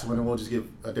the last one, and we'll just give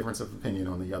a difference of opinion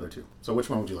on the other 2. So which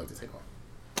one would you like to take on?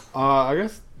 I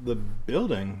guess the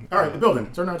building. All right, the building.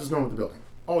 Sir Nigel's going with the building.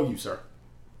 All you, sir.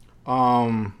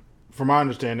 From my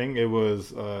understanding, it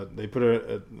was they put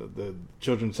the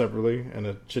children separately in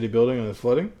a shitty building and it's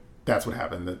flooding. That's what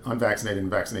happened. The unvaccinated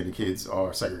and vaccinated kids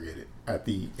are segregated at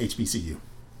the HBCU.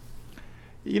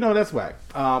 That's whack.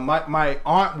 My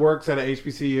aunt works at a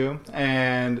HBCU,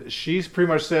 and she's pretty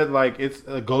much said, like, it's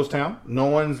a ghost town. No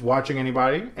one's watching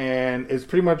anybody, and it's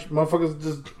pretty much motherfuckers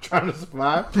just trying to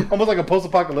survive. Almost like a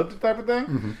post-apocalyptic type of thing.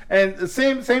 Mm-hmm. And the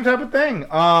same type of thing.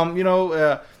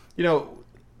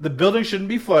 The building shouldn't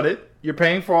be flooded. You're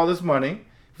paying for all this money.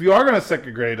 If you are going to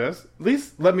segregate us, at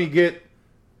least let me get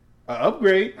an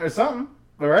upgrade or something.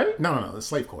 All right? No. The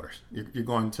slave quarters. You're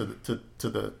going to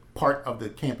the part of the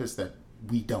campus that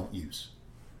we don't use.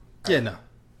 Yeah, no.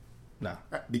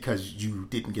 Because you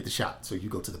didn't get the shot, so you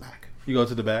go to the back. You go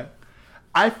to the back.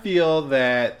 I feel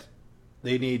that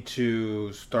they need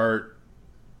to start.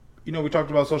 We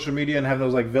talked about social media and having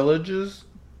those like villages,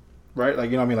 right?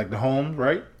 Like like the homes,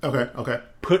 right? Okay.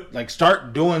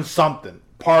 Start doing something,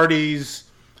 parties,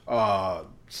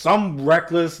 some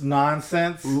reckless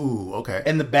nonsense. Ooh, okay.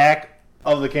 In the back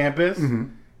of the campus, mm-hmm.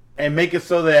 and make it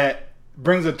so that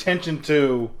brings attention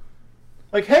to.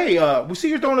 Like, hey, we see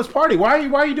you're throwing this party. Why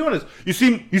are you doing this? You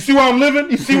see where I'm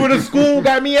living? You see where the school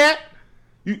got me at?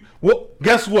 Well,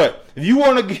 guess what? If you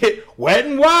want to get wet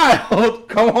and wild,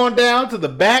 come on down to the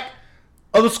back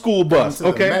of the school bus.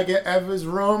 Okay. The Megan Evers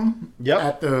room. Yep.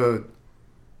 At the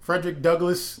Frederick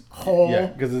Douglass Hall. Yeah,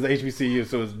 because it's HBCU,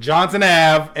 so it's Johnson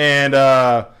Ave and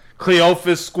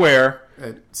Cleophas Square.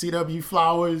 At CW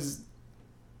Flowers.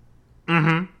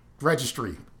 Mm-hmm.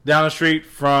 Registry. Down the street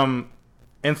from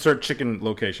insert chicken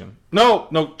location. No,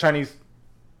 Chinese.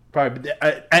 Probably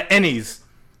at Annie's.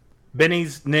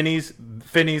 Benny's, Ninnies,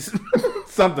 Finnies,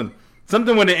 something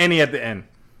with an N at the end.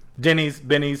 Jenny's,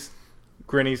 Benny's,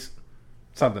 Grinnies,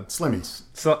 something. Slimmies.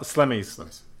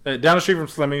 Slimmies. Down the street from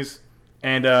Slimmies,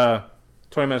 and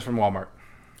 20 minutes from Walmart.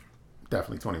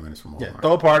 Definitely 20 minutes from Walmart. Yeah,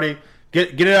 throw a party,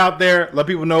 get it out there, let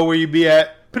people know where you be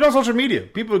at. Put it on social media.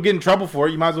 People get in trouble for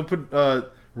it. You might as well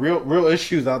put real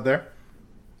issues out there.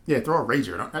 Yeah, throw a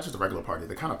rager, not just a regular party,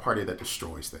 the kind of party that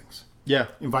destroys things. Yeah.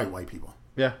 Invite white people.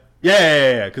 Yeah.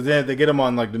 Because then they get them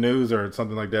on like the news or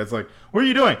something like that. It's like, what are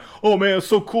you doing? Oh man, it's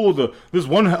so cool. This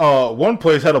one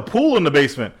place had a pool in the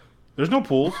basement. There's no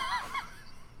pools.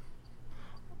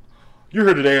 You're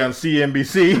here today on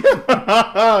CNBC.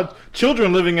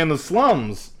 Children living in the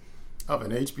slums of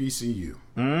an HBCU.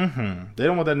 Mm-hmm. They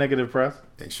don't want that negative press.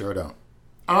 They sure don't.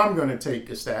 I'm gonna take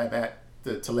a stab at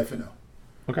the Telefino.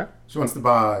 Okay. She wants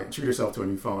to treat herself to a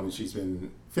new phone, and she's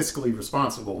been fiscally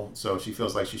responsible, so she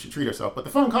feels like she should treat herself. But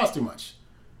the phone costs too much.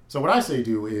 So what I say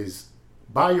do is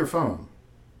buy your phone,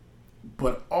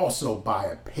 but also buy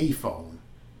a pay phone.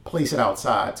 Place it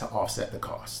outside to offset the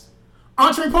cost.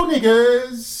 Entree po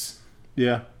niggas.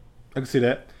 Yeah, I can see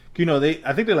that. You know,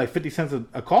 I think they're like 50 cents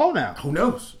a call now. Who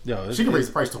knows? Yo, she can raise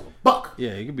the price to $1.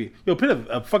 Yeah, it could be. Yo, put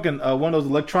a fucking one of those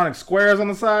electronic squares on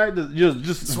the side.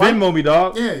 Just Venmo me,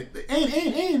 dog. Yeah,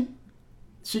 and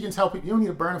she can tell people you don't need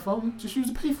to burn a phone. Just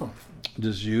use the payphone.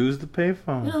 Just use the payphone.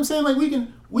 You know what I'm saying? Like we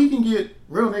can get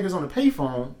real niggas on the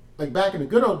payphone, like back in the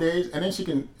good old days, and then she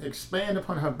can expand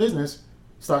upon her business,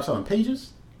 start selling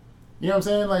pages. You know what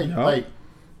I'm saying?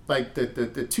 Like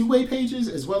the two-way pages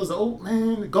as well as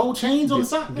the gold chains on the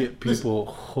side. Get people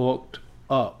hooked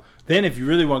up. Then if you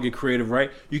really want to get creative,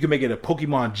 right, you can make it a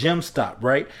Pokemon gem stop,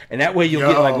 right? And that way you'll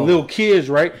get like little kids,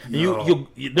 right? And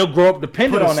they'll grow up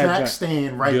dependent on that. Put a snack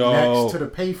stand right next to the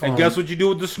payphone. And guess what you do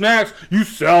with the snacks? You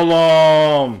sell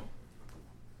them.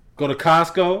 Go to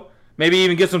Costco. Maybe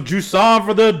even get some juice on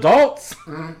for the adults.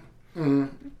 You know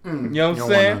what I'm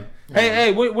saying?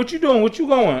 Hey, what you doing? What you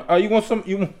going? You want some?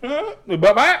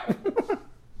 Bye-bye?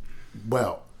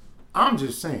 Well, I'm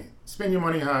just saying, spend your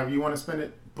money however you want to spend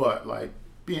it, but like,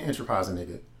 be an enterprising nigga. Yeah.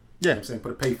 You know what I'm saying?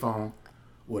 Put a payphone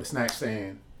with a snack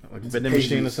stand. Like a vending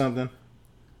machine or something.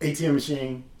 ATM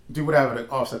machine. Do whatever to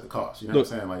offset the cost. You know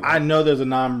what I'm saying? Like, I know there's a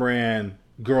non-brand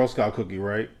Girl Scout cookie,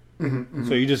 right?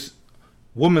 So you just,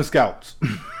 Woman Scouts.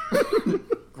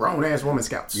 Grown-ass Woman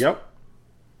Scouts. Yep.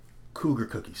 Cougar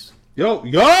cookies. Yo,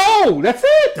 that's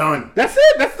it. Done. That's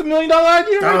it. That's the $1 million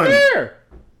idea right there.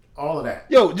 All of that.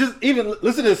 Yo, just even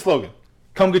listen to this slogan.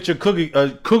 Come get your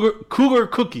cougar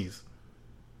cookies.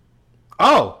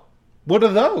 Oh, what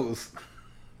are those?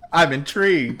 I'm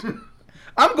intrigued.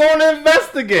 I'm going to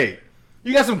investigate.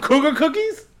 You got some cougar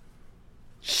cookies?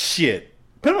 Shit.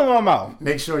 Put them in my mouth.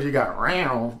 Make sure you got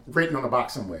round written on the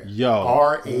box somewhere. Yo.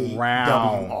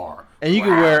 R-A-W-R. And you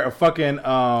can wear a fucking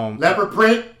leopard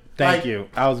print. Thank you.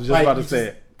 I was just about to say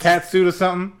it. Cat suit or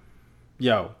something.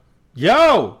 Yo.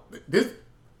 This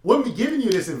wouldn't be giving you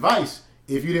this advice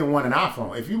if you didn't want an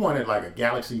iPhone. If you wanted like a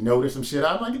Galaxy Note or some shit,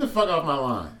 I'm like, get the fuck off my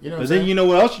line. You know what I'm saying? Then you know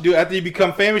what else you do after you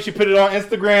become famous? You put it on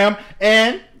Instagram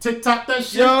and TikTok that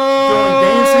shit. Doing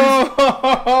dances. You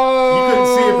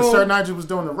couldn't see it, but Sir Nigel was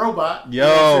doing the robot.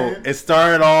 It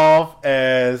started off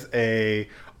as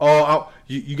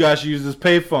you guys should use this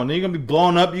payphone. Then you're gonna be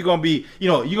blown up. You're gonna be,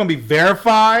 you're gonna be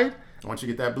verified. Once you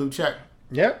get that blue check,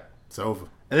 yep, it's over.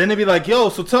 And then they'd be like, "Yo,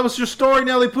 so tell us your story,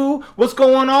 Nelly Pooh. What's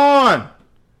going on?"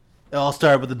 It all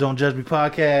started with the Don't Judge Me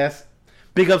podcast.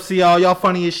 Big ups to y'all. Y'all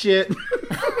funny as shit.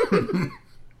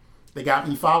 They got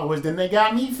me followers, then they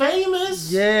got me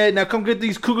famous. Yeah, now come get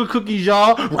these cougar cookies,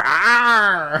 y'all.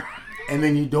 Rawr. And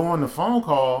then you doing the phone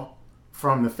call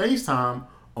from the FaceTime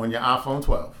on your iPhone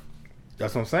 12.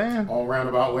 That's what I'm saying. All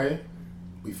roundabout way,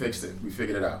 we fixed it. We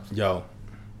figured it out. Yep.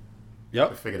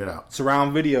 We figured it out.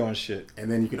 Surround video and shit.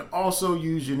 And then you can also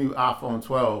use your new iPhone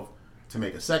 12 to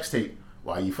make a sex tape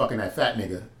while you fucking that fat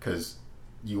nigga because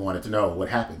you wanted to know what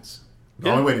happens. The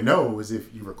only way to know is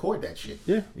if you record that shit.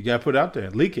 Yeah, you gotta put it out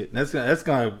there, leak it. That's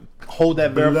gonna hold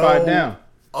that verified down.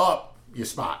 Up your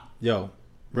spot. Yo,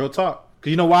 real talk.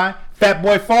 Cause you know why? Fat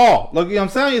Boy Fall. Look, I'm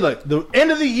telling you, like the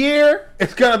end of the year,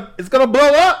 it's gonna blow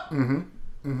up. And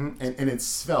it's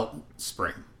Svelte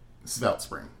Spring. Svelte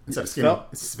Spring instead of skinny.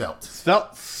 It's Svelte.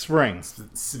 Svelte Spring.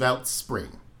 Svelte Spring.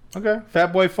 Okay.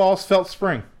 Fat Boy Fall, Svelte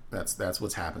Spring. That's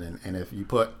what's happening. And if you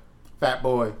put Fat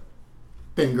Boy,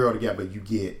 Thin Girl together, you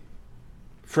get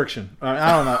friction.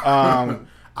 I don't know.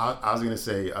 I was gonna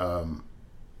say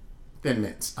Thin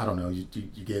Mints. I don't know. You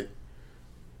get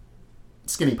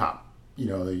Skinny Pop.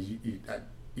 You're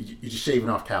just shaving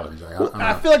off calories. Like,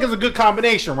 I feel like it's a good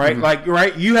combination, right? Like,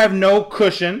 right, you have no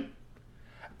cushion.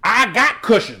 I got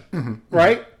cushion,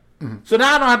 right? So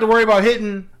now I don't have to worry about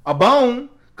hitting a bone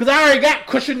because I already got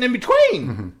cushion in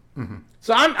between.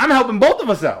 So I'm helping both of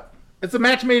us out. It's a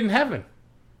match made in heaven.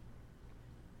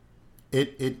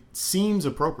 It seems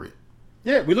appropriate.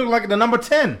 Yeah, we look like the number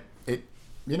 10.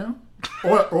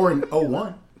 Or an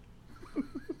 01.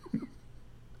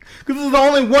 Because this is the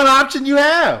only one option you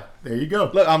have. There you go.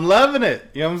 Look, I'm loving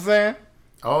it. You know what I'm saying?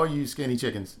 All you skinny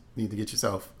chickens need to get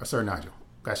yourself a Sir Nigel.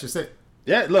 That's just it.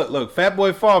 Yeah, look, Fat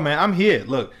Boy Fall, man. I'm here.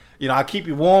 Look, I keep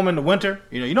you warm in the winter.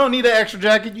 You don't need that extra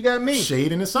jacket. You got me.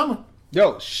 Shade in the summer.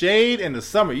 Yo, shade in the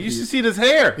summer. You should see this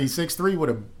hair. He's 6'3" with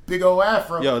a big old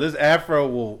afro. Yo, this afro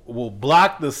will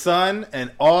block the sun in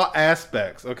all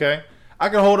aspects, okay? I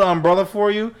can hold an umbrella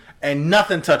for you and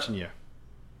nothing touching you.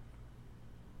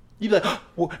 You be like,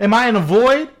 well, am I in a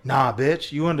void? Nah,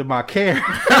 bitch, you under my care.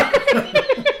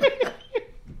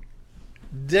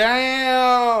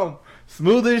 Damn.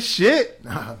 Smooth as shit.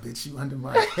 Nah, bitch, you under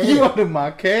my care. You under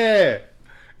my care.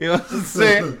 You know what I'm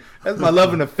saying? That's my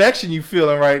love and affection you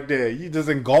feeling right there. You just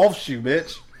engulfs you,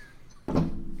 bitch.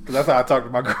 Because that's how I talk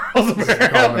to my girls.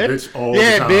 Apparently. Bitch all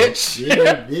the time. Bitch.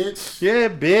 Yeah, bitch. Yeah,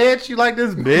 bitch. You like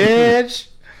this, bitch?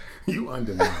 You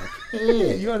under my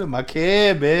care. You under my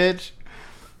care, bitch.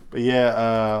 But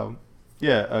yeah,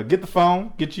 get the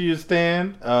phone, get you your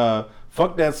stand,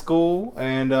 fuck that school,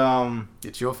 and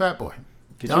get you a fat boy.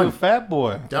 Get you a fat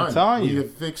boy. Done. I'm telling you. We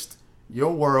have fixed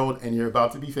your world, and you're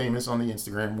about to be famous on the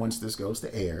Instagram once this goes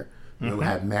to air. You'll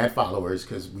have mad followers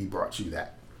because we brought you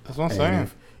that. That's what I'm and saying.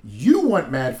 If you want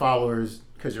mad followers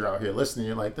because you're out here listening,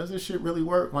 you're like, does this shit really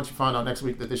work? Once you find out next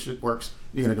week that this shit works,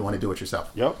 you're going to want to do it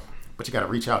yourself. Yep. But you got to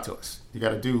reach out to us. You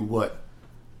got to do what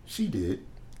she did.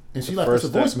 And she The left us a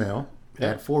first voicemail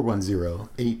at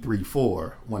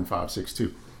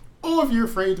 410-834-1562. Or if you're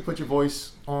afraid to put your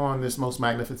voice on this most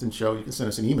magnificent show, you can send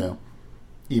us an email.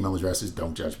 Email address is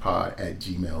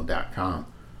don'tjudgepod@gmail.com.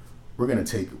 We're going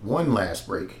to take one last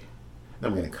break.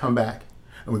 Then we're going to come back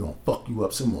and we're going to fuck you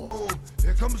up some more.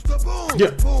 Here comes the boom, Yeah.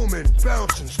 booming,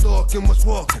 bouncing, stalking, what's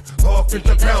walking, off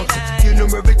into pouncing, get him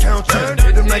every counter,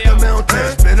 hit him like a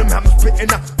mountain, spit him, have him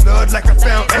spitting out blood like a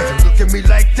fountain. Look at me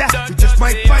like that, we just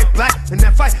might fight black, and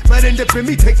that fight might end up in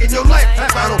me taking your life.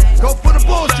 I don't go for the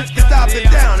bullshit, cause I've been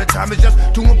down, and time is just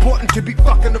too important to be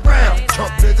fucking around. Chump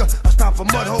nigga, I stop a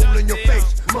mud hole in your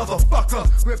face, motherfucker,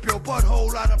 rip your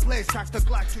butthole out of place, track the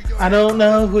Glock to your I don't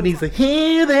know who needs to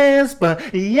hear this, but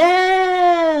yes.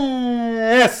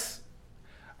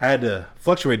 I had to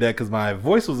fluctuate that because my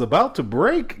voice was about to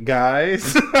break,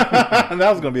 guys. That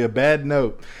was going to be a bad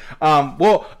note.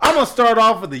 Well, I'm going to start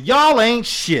off with the y'all ain't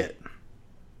shit.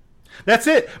 That's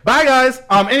it. Bye, guys.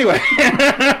 Anyway.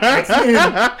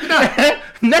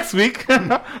 Next week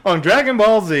on Dragon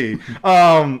Ball Z.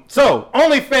 So,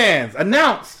 OnlyFans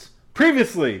announced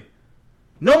previously,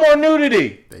 no more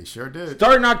nudity. They sure did.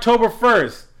 Starting October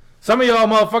 1st. Some of y'all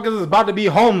motherfuckers is about to be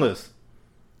homeless.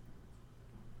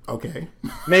 Okay.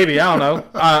 Maybe, I don't know.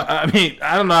 I mean,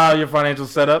 I don't know how your financial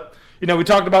setup. We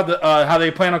talked about how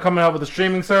they plan on coming up with a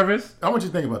streaming service. I want you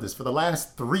to think about this. For the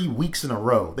last 3 weeks in a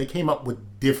row, they came up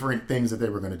with different things that they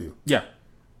were going to do. Yeah.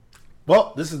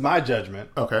 Well, this is my judgment.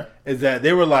 Okay. Is that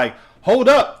they were like, hold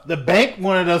up, the bank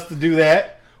wanted us to do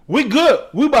that. We good.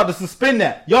 We about to suspend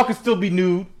that. Y'all can still be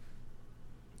nude.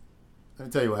 Let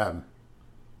me tell you what happened.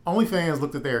 OnlyFans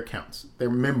looked at their accounts, their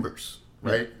members,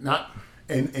 right? Not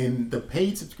and the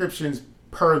paid subscriptions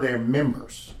per their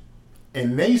members,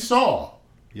 and they saw,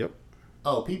 Yep.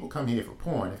 oh, people come here for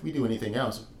porn. If we do anything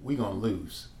else, we gonna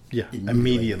lose. Yeah.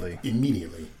 Immediately.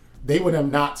 They would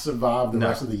have not survived the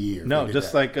rest of the year. No,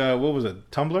 just like what was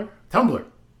it? Tumblr. Tumblr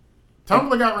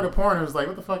got rid of porn and was like,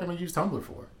 what the fuck am I use Tumblr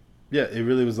for? Yeah, it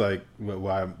really was like,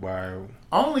 why?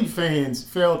 OnlyFans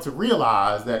failed to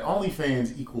realize that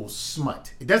OnlyFans equals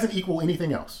smut. It doesn't equal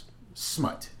anything else.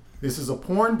 Smut. This is a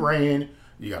porn brand.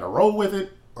 You got to roll with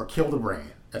it or kill the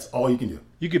brand. That's all you can do.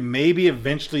 You could maybe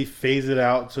eventually phase it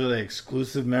out to the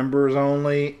exclusive members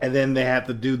only, and then they have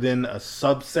to do then a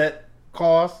subset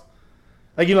cost.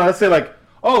 Like, let's say like,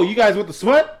 oh, you guys with the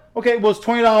smut? Okay, well, it's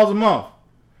 $20 a month.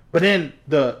 But then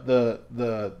the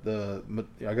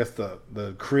I guess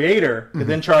the creator could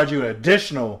then charge you an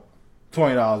additional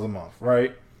 $20 a month,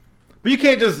 right? But you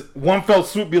can't just one fell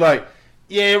swoop be like,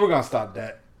 yeah, we're gonna stop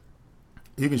that.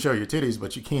 You can show your titties,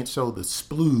 but you can't show the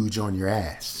splooge on your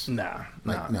ass. Nah.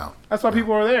 No. That's why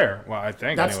people are there. Well, I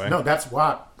think anyway. No, that's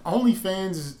why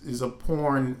OnlyFans is a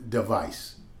porn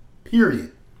device.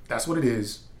 Period. That's what it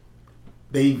is.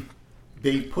 They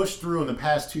pushed through in the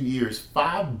past 2 years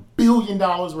 $5 billion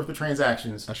worth of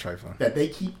transactions. That's trifling. That they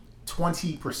keep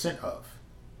 20% of.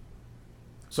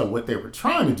 So what they were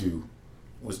trying to do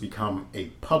was become a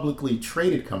publicly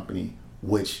traded company,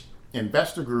 which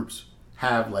investor groups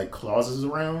have like clauses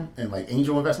around, and like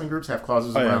angel investment groups have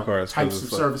clauses Oh, yeah, around of course. 'cause types of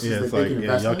it's like- services yeah, that it's they like, can yeah,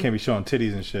 invest y'all in. can't be showing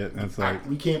titties and shit. And it's like,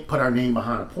 We can't put our name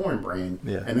behind a porn brand.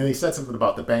 Yeah. And then they said something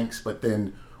about the banks, but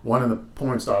then one of the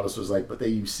porn stars was like, but they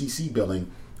use CC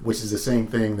billing, which is the same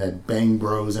thing that Bang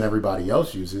Bros and everybody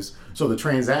else uses. So the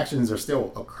transactions are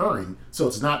still occurring. So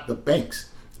it's not the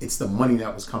banks. It's the money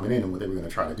that was coming in and what they were going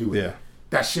to try to do with Yeah. it.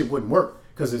 That shit wouldn't work.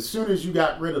 Because as soon as you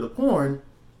got rid of the porn,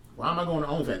 why am I going to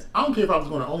OnlyFans? I don't care if I was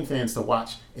going to OnlyFans to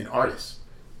watch an artist.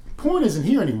 Porn isn't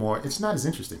here anymore. It's not as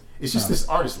interesting. It's just this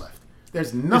artist left. There's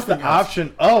it's nothing the else.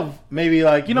 option of maybe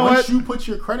like, you know Once what? you put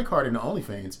your credit card into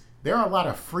OnlyFans, there are a lot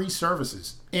of free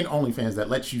services in OnlyFans that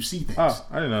let you see things. Oh,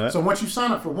 I didn't know that. So once you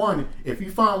sign up for one, if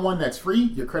you find one that's free,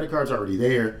 your credit card's already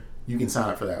there. You can sign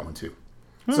up for that one too.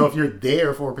 So if you're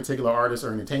there for a particular artist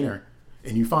or entertainer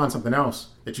and you find something else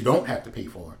that you don't have to pay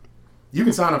for, you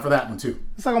can sign up for that one too.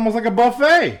 It's like almost like a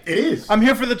buffet. It is. I'm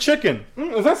here for the chicken.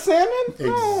 Is that salmon?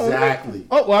 Oh, Exactly.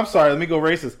 Oh, well, I'm sorry. Let me go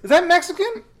racist. Is that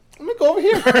Mexican? Let me go over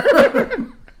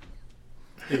here.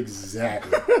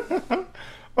 Exactly.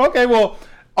 Okay, well,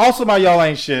 also my y'all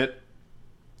ain't shit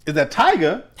is that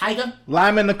Tyga, Tiger?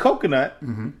 Lyman the Coconut,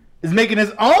 is making his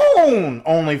own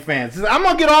OnlyFans. He said, I'm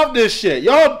going to get off this shit.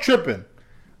 Y'all tripping.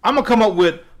 I'm going to come up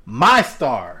with My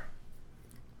Star,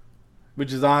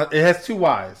 which is on, it has two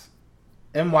Y's.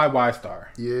 MYY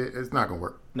Star. Yeah, it's not going to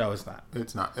work. No, it's not.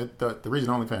 It's not. The reason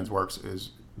OnlyFans works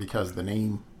is because the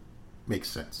name makes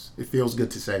sense. It feels good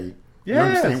to say. You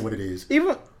understand what it is.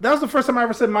 Even that was the first time I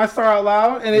ever said My Star out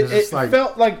loud, and It's it just like-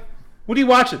 felt like, what are you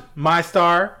watching? My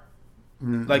Star,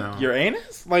 like no. your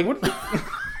anus? Like what?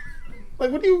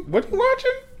 Like what are you watching?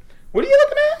 What are you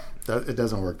looking at? It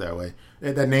doesn't work that way.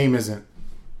 That name isn't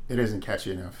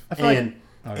catchy enough. feel like-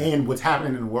 And what's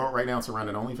happening in the world right now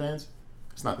surrounding OnlyFans,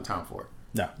 it's not the time for it.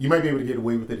 No, You might be able to get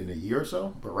away with it in a year or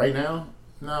so, but right now,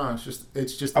 no, it's just. I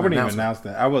an wouldn't even announcement. announce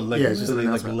that. I would like Yeah, it's just an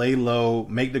literally like announcement. lay low,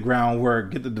 make the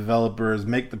groundwork, get the developers,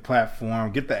 make the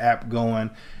platform, get the app going,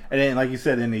 and then like you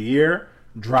said, in a year,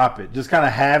 drop it. Just kind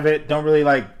of have it. Don't really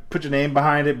like put your name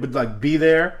behind it, but like be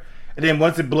there. And then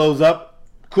once it blows up,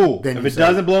 cool. Then if you it say,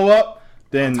 doesn't blow up,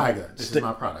 then Tiger, this is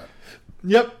my product.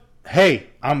 Yep. Hey,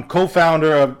 I'm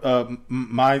co-founder of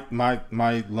my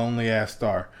lonely ass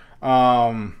star.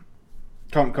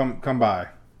 Come by.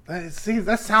 See,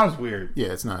 that sounds weird. Yeah,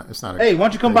 it's not. Hey, why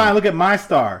don't you come by and look at my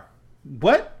star?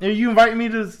 What? Are you inviting me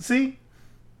to see?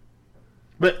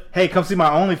 But hey, come see my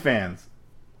OnlyFans.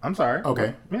 I'm sorry.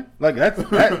 Okay. Yeah, like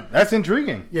that's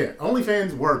intriguing. Yeah,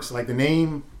 OnlyFans works. Like the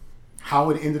name, how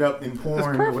it ended up in porn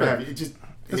or perfect. what have you. It's perfect.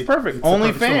 It's a perfect storm.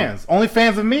 OnlyFans.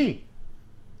 OnlyFans of me.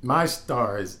 My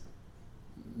star is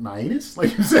my anus,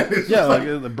 like you said. It's Yeah, just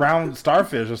like the brown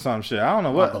starfish or some shit. I don't know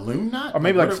a what. balloon knot, Or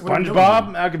maybe like what are you SpongeBob.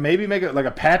 doing? I could maybe make it like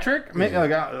a Patrick. Maybe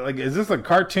like is this a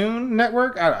Cartoon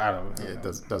Network? I don't know. Yeah,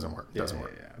 it doesn't work. It doesn't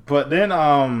work. Yeah. But then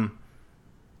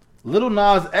Lil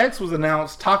Nas X was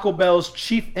announced Taco Bell's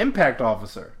Chief Impact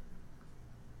Officer.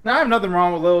 Now I have nothing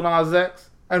wrong with Lil Nas X.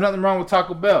 I have nothing wrong with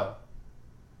Taco Bell.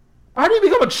 How do you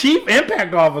become a Chief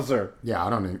Impact Officer? Yeah, I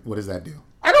don't know. What does that do?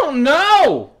 I don't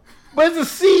know. But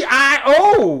it's a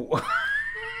CIO.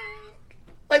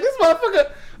 Like this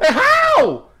motherfucker. Like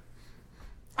how?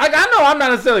 Like I know I'm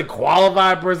not necessarily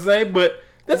qualified per se, but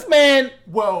this man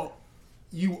Well,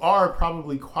 you are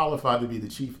probably qualified to be the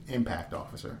Chief Impact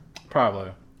Officer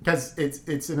probably. because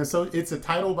it's a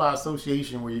title by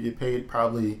association where you get paid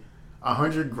probably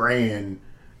 $100,000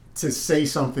 to say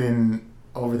something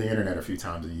over the internet a few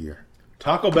times a year.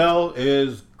 Taco Bell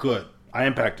is good. I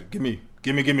impacted. Give me.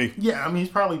 Yeah, I mean he's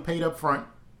probably paid up front.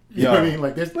 You know what I mean?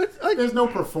 Like there's no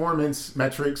performance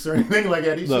metrics or anything like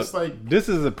that. He's Look, just like this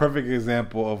is a perfect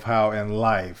example of how in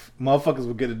life motherfuckers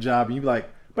will get a job and you be like,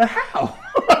 but how?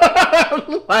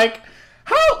 Like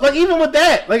how? Like even with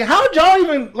that, like how would y'all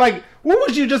even like? What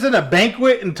was you just in a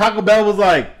banquet and Taco Bell was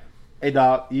like, hey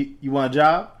dog, you want a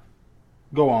job?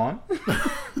 Go on.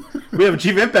 We have a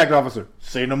Chief Impact Officer.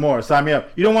 Say no more. Sign me up.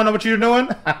 You don't want to know what you're doing?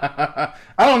 I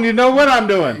don't even know what I'm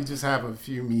you doing. just have a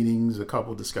few meetings, a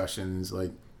couple discussions.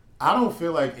 Like I don't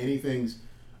feel like anything's.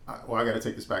 Well, I got to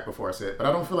take this back before I say it, but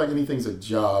I don't feel like anything's a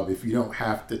job if you don't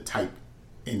have to type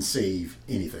and save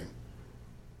anything.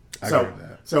 I agree with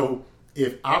that. So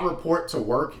if I report to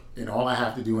work and all I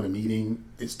have to do in a meeting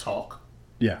is talk,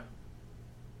 Yeah.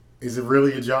 is it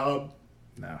really a job?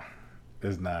 No,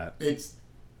 it's not. It's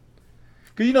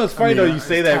Cause you know it's funny I mean, though you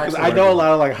say it's that because I tax know a law.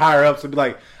 lot of like higher ups would be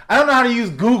like, I don't know how to use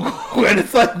Google, and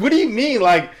it's like, what do you mean?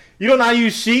 Like you don't know how to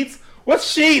use Sheets? What's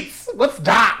Sheets? What's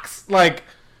Docs? Like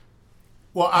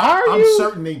well, are I'm you-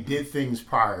 certain they did things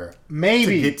prior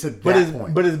maybe, to get to but that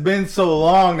point. But it's been so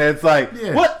long that it's like,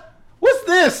 Yeah. What's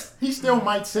this? He still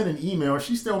might send an email, or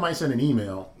she still might send an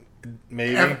email.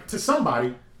 Maybe. To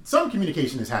somebody. Some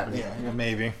communication is happening. Yeah,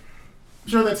 maybe. I'm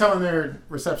sure they're telling their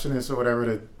receptionist or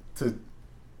whatever to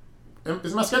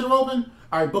is my schedule open?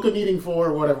 All right, book a meeting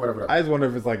for whatever. I just wonder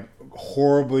if it's like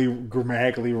horribly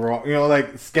grammatically wrong. You know,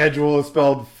 like schedule is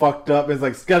spelled fucked up. It's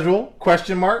like schedule ?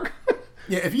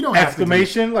 Yeah, if you don't have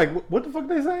exclamation, like what the fuck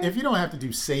they say? If you don't have to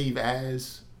do save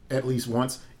as at least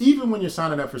once, even when you're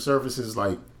signing up for services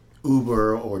like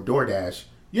Uber or DoorDash,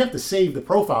 you have to save the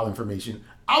profile information.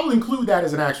 I will include that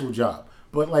as an actual job.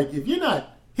 But like if you're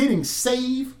not hitting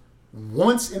save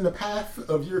once in the path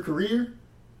of your career,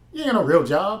 you ain't got no real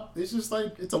job. It's just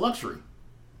like it's a luxury.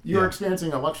 You're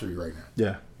experiencing a luxury right now.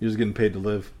 Yeah, you're just getting paid to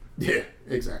live. Yeah,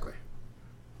 exactly.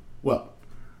 Well,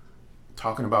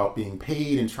 talking about being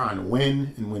paid and trying to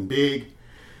win and win big.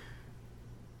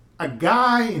 A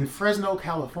guy in Fresno,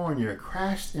 California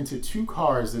crashed into 2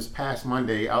 cars this past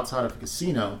Monday outside of a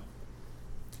casino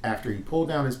after he pulled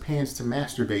down his pants to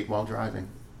masturbate while driving.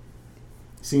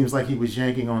 Seems like he was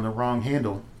yanking on the wrong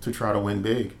handle to try to win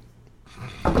big.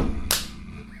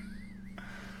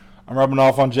 I'm rubbing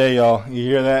off on Jay, y'all. You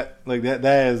hear that? Like that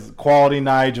is quality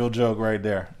Nigel joke right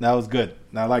there. That was good.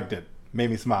 I liked it. Made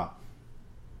me smile.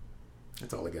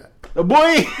 That's all I got. Oh,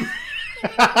 boy!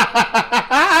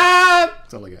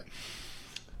 That's all I got.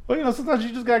 Well, you know, sometimes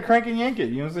you just got to crank and yank it.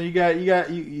 You know what I'm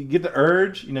saying? You get the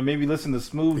urge. You know, maybe listen to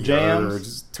smooth jams. The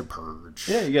urge to purge.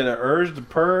 Yeah, you got an urge to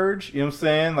purge. You know what I'm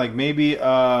saying? Like maybe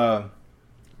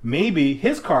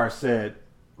his car said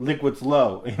liquid's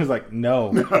low. And he was like,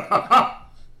 no.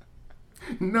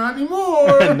 Not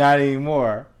anymore. Not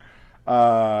anymore.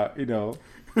 You know,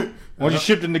 once you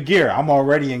shift into gear, I'm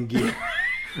already in gear.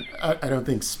 I don't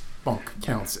think spunk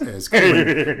counts as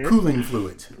cooling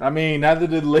fluid. I mean, neither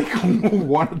did Lake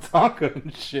Wanataka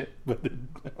and shit. But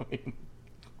I mean,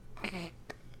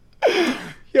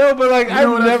 yo, but like you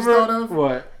know I've never. Thought of?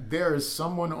 What? There is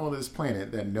someone on this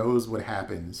planet that knows what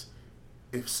happens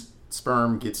if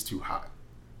sperm gets too hot.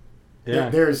 Yeah.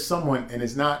 There is someone, and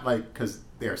it's not like because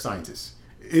they're scientists.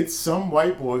 It's some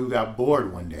white boy who got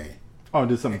bored one day. Oh,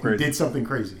 did something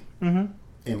crazy. Mm-hmm.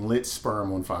 And lit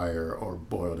sperm on fire or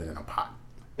boiled it in a pot.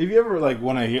 If you ever like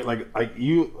want to hear like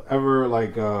you ever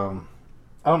like I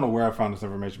don't know where I found this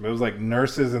information, but it was like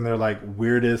nurses and their like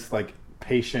weirdest like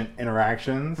patient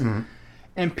interactions,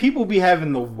 and people be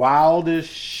having the wildest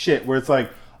shit where it's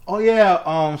like, oh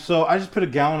yeah, so I just put a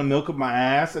gallon of milk up my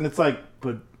ass, and it's like,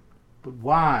 but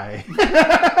why?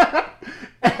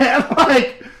 And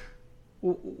like,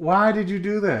 why did you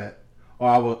do that?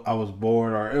 Oh, I was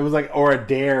bored, or it was like, or a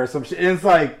dare or some shit. And it's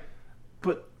like,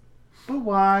 but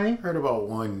why? I heard about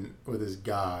one where this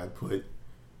guy put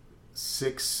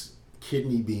 6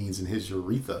 kidney beans in his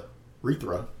urethra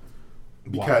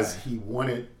because he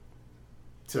wanted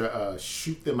to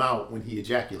shoot them out when he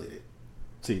ejaculated.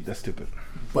 See, that's stupid.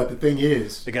 But the thing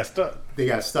is, They got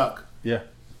stuck. Yeah.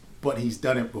 But he's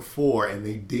done it before and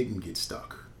they didn't get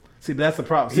stuck. See, that's the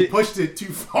problem. He pushed it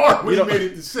too far when he made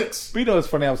it to 6. But you know, it's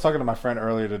funny. I was talking to my friend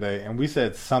earlier today, and we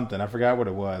said something. I forgot what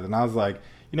it was. And I was like,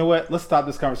 you know what? Let's stop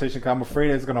this conversation because I'm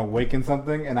afraid it's going to awaken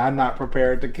something, and I'm not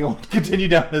prepared to continue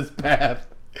down this path.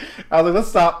 I was like, let's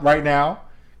stop right now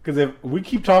because if we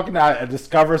keep talking, I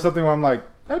discover something where I'm like,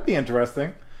 that'd be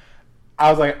interesting. I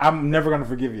was like, I'm never going to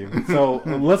forgive you. So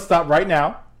let's stop right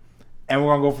now, and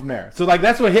we're going to go from there. So, like,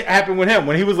 that's what happened with him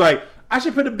when he was like, I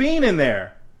should put a bean in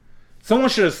there. Someone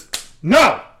should have...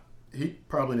 No! He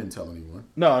probably didn't tell anyone.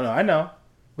 No, I know.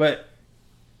 But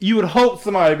you would hope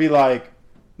somebody would be like,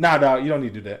 nah, dog, you don't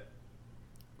need to do that.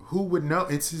 Who would know?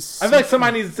 It's his... I feel like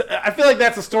somebody needs... I feel like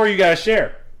that's a story you got to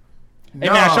share. No,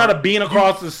 hey, man, I shot a bean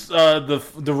across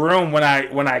the room when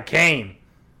I came.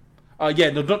 Yeah,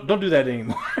 no, don't do that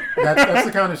anymore. That's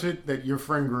the kind of shit that your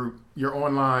friend group, your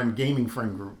online gaming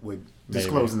friend group would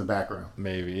disclose in the background.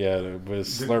 Maybe, yeah.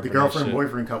 The girlfriend,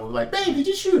 boyfriend couple would be like, babe, did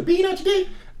you shoot a bean out your dick?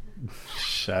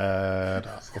 Shut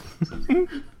up.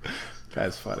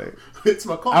 That's funny. It's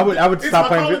my call. I would stop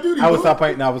playing. I would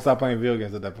stop playing video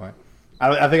games at that point.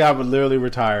 I think I would literally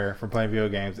retire from playing video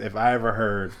games if I ever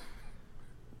heard,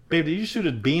 babe, did you shoot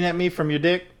a bean at me from your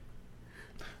dick?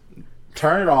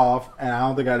 Turn it off, and I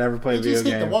don't think I'd ever play a video game.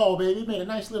 Just hit the wall, baby. It made a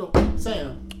nice little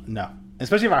sound. No.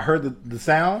 Especially if I heard the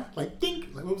sound. Like,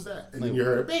 think. Like, what was that? And then you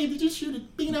heard, babe, did you shoot a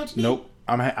bean out your dick? Nope.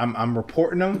 I'm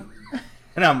reporting them,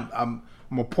 and I'm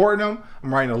reporting them.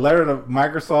 I'm writing a letter to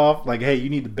Microsoft, like, hey, you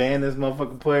need to ban this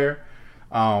motherfucking player.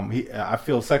 I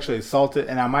feel sexually assaulted,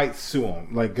 and I might sue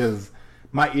him, like, because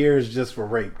my ears just were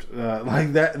raped.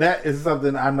 Like that is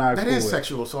something I'm not. That cool is with.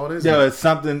 Sexual assault, isn't it? Yeah, it's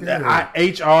something.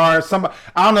 HR, somebody.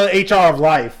 I don't know HR of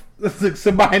life.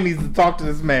 Somebody needs to talk to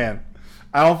this man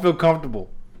I don't feel comfortable.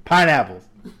 Pineapples.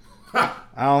 I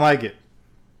don't like it.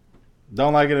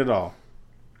 Don't like it at all.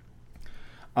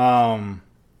 But I'm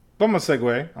gonna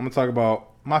segue. I'm gonna talk about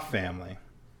my family.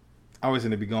 I always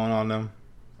seem to be going on them.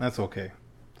 That's okay.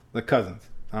 The cousins.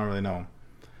 I don't really know them.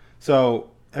 So,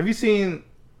 have you seen,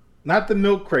 not the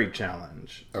milk crate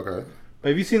challenge, Okay. but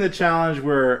have you seen the challenge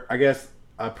where I guess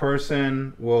a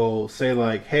person will say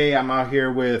like, "Hey, I'm out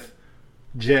here with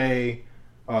Jay.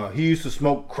 He used to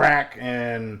smoke crack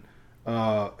and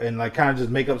like kind of just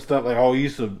make up stuff like, oh, he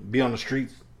used to be on the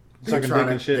streets sucking dick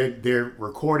and shit." They're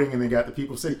recording and they got the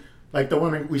people say, like the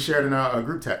one we shared in our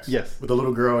group text. Yes. With the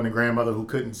little girl and the grandmother who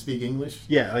couldn't speak English.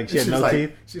 Yeah, like she had She's no like,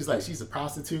 teeth. She's like, she's a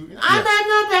prostitute. I'm not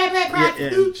no bad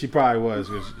prostitute. Yeah, she probably was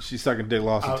because she's sucking dick,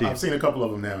 lost her teeth. I've seen a couple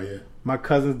of them now, yeah. My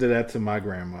cousins did that to my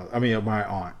grandmother. I mean, my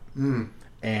aunt.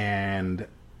 And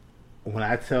when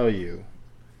I tell you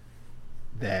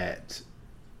that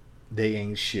they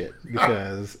ain't shit,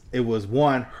 because it was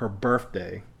her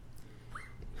birthday.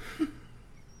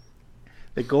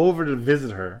 They go over to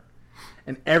visit her,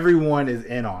 and everyone is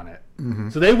in on it.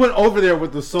 So they went over there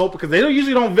with the sole, because they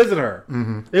usually don't visit her.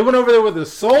 They went over there with the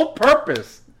sole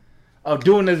purpose of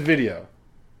doing this video.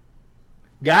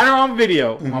 Got her on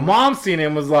video. My mom seen it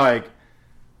and was like,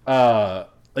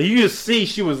 you just see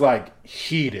she was like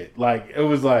heated. Like it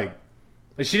was like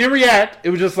she didn't react. It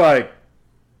was just like,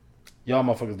 y'all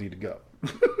motherfuckers need to go.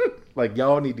 Like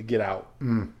y'all need to get out.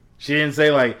 She didn't say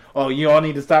like, oh, you all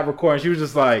need to stop recording. She was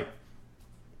just like,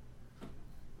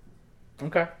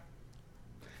 okay.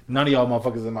 None of y'all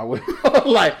motherfuckers in my will.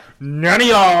 Like none of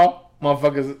y'all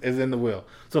motherfuckers is in the will.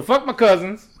 So fuck my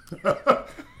cousins.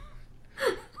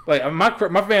 Like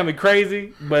my family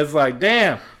crazy, but it's like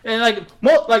damn, and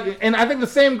and I think the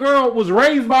same girl was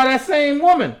raised by that same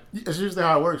woman. It's usually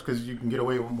how it works because you can get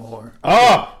away with more.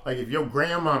 Oh, Like if your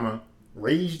grandmama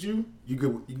raised you, you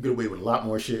could get away with a lot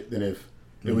more shit than if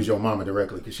it was your mama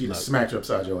directly, because she'd smack you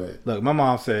upside your head. look, my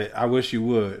mom said, "I wish you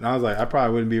would," and I was like, "I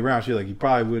probably wouldn't be around." She's like, "You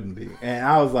probably wouldn't be," and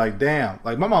I was like, "Damn!"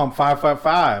 Like my mom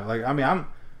 5'5". Like I mean,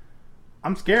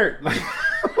 I'm scared. Like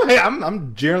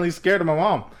I'm generally scared of my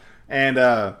mom. And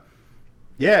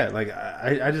yeah, like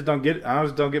I just don't get. I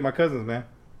just don't get my cousins, man.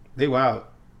 They wild.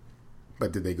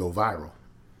 But did they go viral?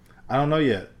 I don't know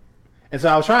yet. And so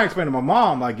I was trying to explain to my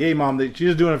mom, like, "Hey, mom, she's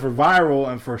just doing it for viral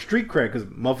and for street cred because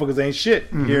motherfuckers ain't shit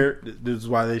here. This is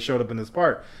why they showed up in this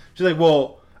part." She's like,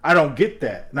 "Well, I don't get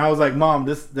that." And I was like, "Mom,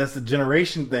 that's a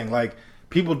generation thing. Like,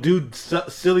 people do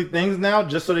silly things now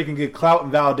just so they can get clout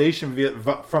and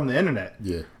validation from the internet."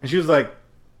 Yeah. And she was like,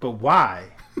 "But why?"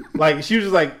 Like she was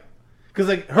just like, because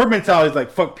like her mentality is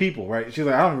like fuck people, right? She's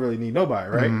like, "I don't really need nobody,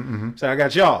 right?" So I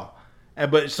got y'all.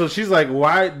 But so she's like,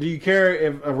 "Why do you care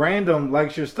if a random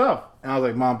likes your stuff?" And I was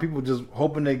like, "Mom, people just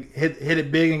hoping to hit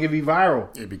it big and get me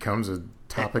viral." It becomes a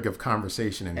topic of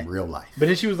conversation in real life. But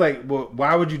then she was like, "Well,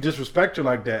 why would you disrespect her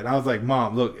like that?" And I was like,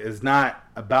 "Mom, look, it's not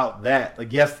about that.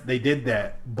 Like, yes, they did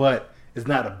that, but it's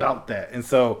not about that." And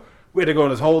so we had to go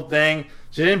this whole thing.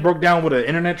 She then broke down what an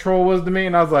internet troll was to me,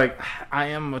 and I was like, "I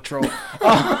am a troll.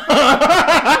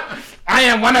 I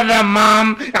am one of them,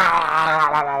 Mom."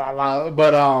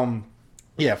 But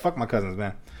yeah, fuck my cousins,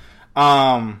 man.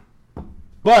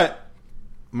 But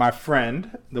my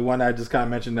friend, the one I just kind of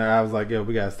mentioned there, I was like, "Yo,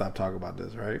 we gotta stop talking about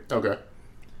this, right?" Okay.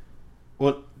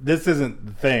 Well, this isn't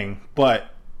the thing,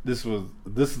 but this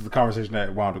is the conversation that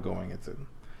I wound up going into.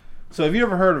 So, have you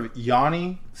ever heard of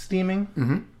yoni steaming?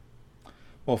 Mm-hmm.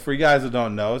 Well, for you guys that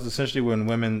don't know, it's essentially when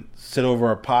women sit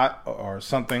over a pot or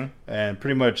something and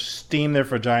pretty much steam their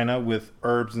vagina with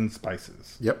herbs and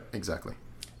spices. Yep, exactly.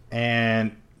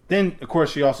 And then, of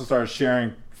course, she also started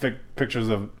sharing pictures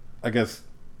of, I guess,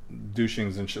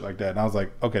 douchings and shit like that. And I was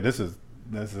like, okay, this is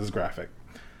graphic.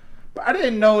 But I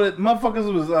didn't know that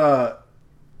motherfuckers was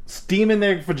steaming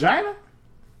their vagina.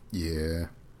 Yeah.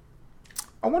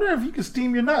 I wonder if you can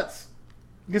steam your nuts.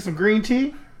 Get some green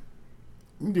tea.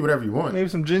 You can do whatever you want. Maybe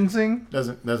some ginseng.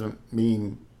 Doesn't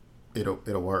mean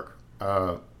it'll work.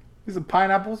 Get some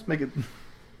pineapples. Make it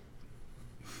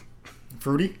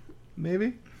Fruity.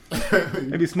 maybe.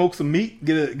 Maybe smoke some meat.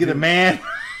 Get a man.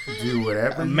 Do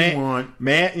whatever you want.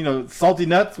 Man, you know, salty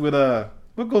nuts with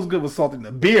what goes good with salty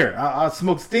nuts? Beer. I'll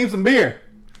steam some beer.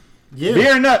 Yeah.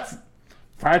 Beer and nuts.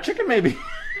 Fried chicken maybe.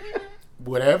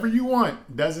 Whatever you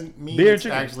want doesn't mean Beer it's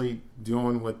chicken. actually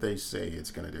doing what they say it's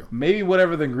gonna do. Maybe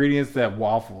whatever the ingredients that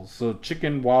waffles. So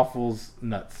chicken, waffles,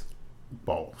 nuts.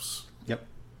 Balls Yep.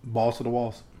 Balls to the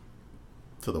walls.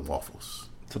 to the waffles.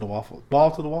 To the waffles.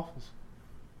 Ball to the waffles.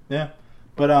 Yeah.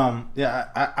 But yeah,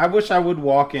 I wish I would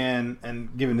walk in,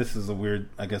 and given this is a weird,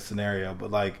 I guess, scenario, but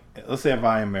like, let's say if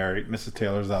I am married, Mrs.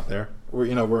 Taylor's out there.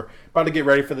 We're about to get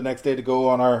ready for the next day to go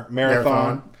on our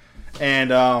marathon.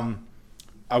 And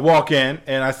I walk in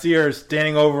and I see her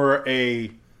standing over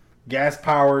a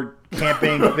gas-powered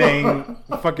camping thing,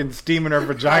 fucking steaming her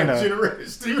vagina.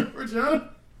 Steaming her vagina?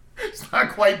 It's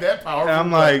not quite that powerful. And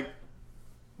I'm like,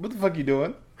 what the fuck you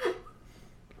doing?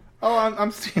 Oh,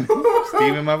 I'm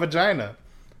steaming my vagina.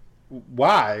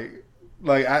 Why?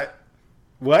 Like,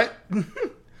 what?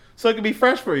 So it can be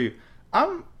fresh for you.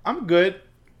 I'm good.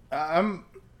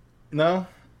 No.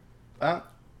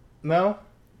 No.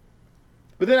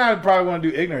 But then I'd probably want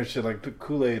to do ignorant shit, like put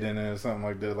Kool-Aid in it or something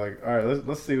like that. Like, all right,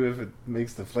 let's see if it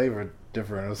makes the flavor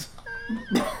different or something.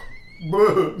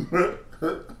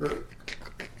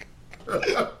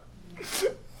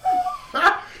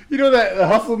 You know that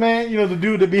Hustle Man? You know the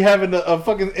dude that be having the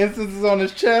fucking instances on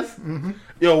his chest? Mm-hmm.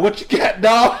 Yo, what you got,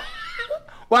 dog?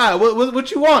 Why? What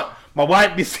you want? My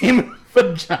wife be steaming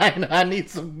vagina. I need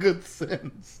some good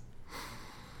sense.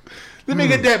 Let me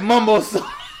get that mumbo sauce.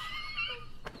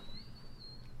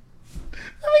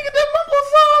 Let me get that mumbo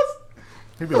sauce.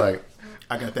 He'd be like,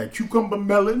 I got that cucumber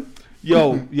melon.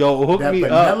 Yo, hook that me up.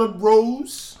 That vanilla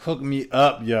rose. Hook me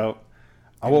up, yo.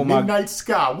 I want Midnight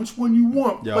Sky. Which one you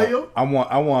want, player? I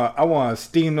want to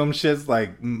steam them shits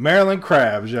like Maryland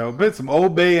crabs, yo. Put some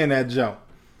Old Bay in that jump.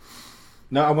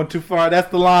 No, I went too far. That's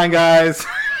the line, guys.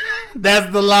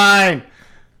 That's the line.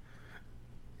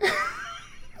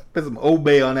 Put some Old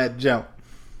Bay on that jump.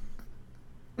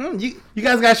 You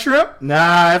guys got shrimp?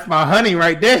 Nah, that's my honey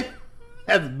right there.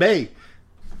 That's Bay.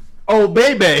 Old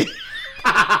Bay.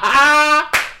 All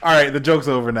right, the joke's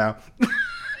over now.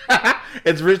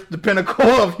 It's reached the pinnacle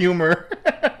of humor.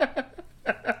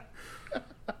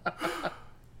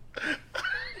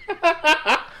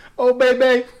 Oh,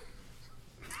 baby.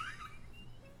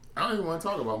 I don't even want to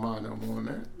talk about mine no more,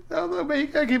 man. No, man, you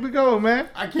gotta keep it going, man.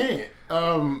 I can't.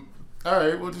 All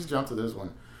right, we'll just jump to this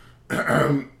one.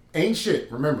 Ain't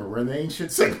shit. Remember, we're in the ain't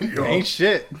shit segment, y'all. Ain't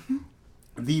shit.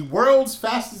 The world's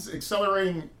fastest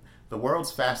accelerating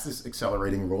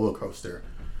roller coaster,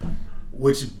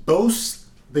 which boasts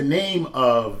the name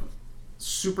of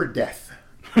Super Death.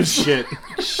 Shit.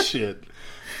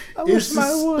 Is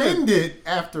suspended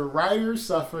after riders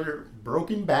suffer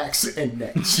broken backs and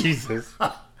necks. Jesus.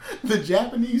 The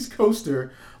Japanese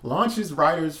coaster launches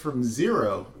riders from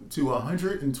 0 to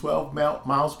 112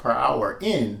 miles per hour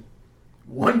in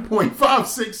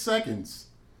 1.56 seconds.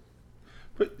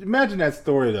 But imagine that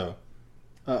story, though.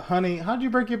 Honey, how'd you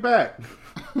break your back?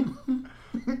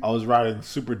 I was riding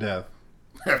Super Death.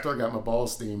 After I got my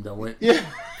balls steamed, I went. Yeah.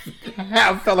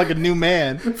 I felt like a new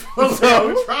man.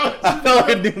 I felt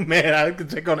like a new man. I could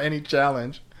take on any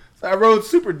challenge. So I rode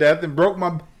Super Death and broke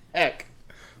my back.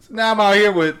 So now I'm out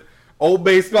here with Old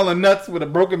Bay smelling nuts with a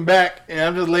broken back, and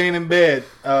I'm just laying in bed.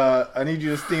 I need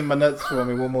you to steam my nuts for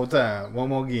me one more time. One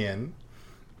more again.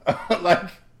 Like,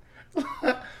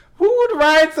 who would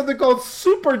ride something called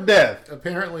Super Death?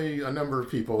 Apparently, a number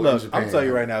of people in Japan. I'll tell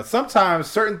you right now. Sometimes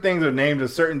certain things are named a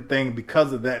certain thing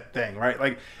because of that thing, right?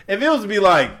 Like, if it was to be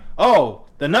like, oh,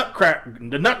 the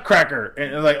Nutcracker,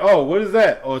 and like, oh, what is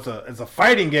that? Oh, it's a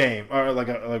fighting game or like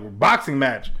a boxing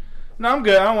match. No, I'm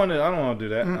good. I don't want to do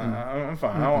that. I'm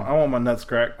fine. I want my nuts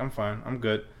cracked. I'm fine. I'm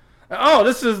good. Oh,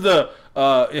 this is the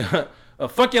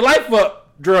fuck your life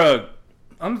up drug.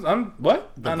 I'm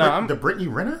what? The Brittany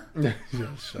Renner? Yeah,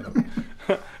 shut up.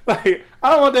 Like, I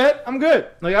don't want that. I'm good.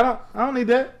 Like, I don't need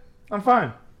that. I'm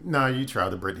fine. No, you try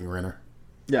the Brittany Renner.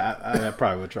 Yeah, I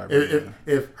probably would try.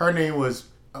 If her name was,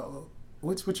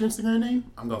 what's your Instagram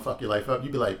name? I'm gonna fuck your life up.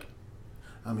 You'd be like,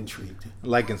 I'm intrigued.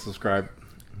 Like and subscribe.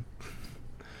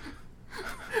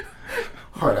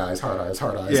 Hard eyes.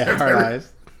 Yeah, hard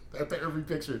eyes. After every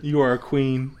picture. You are a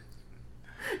queen.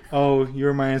 Oh,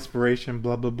 you're my inspiration.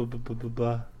 Blah blah blah blah blah blah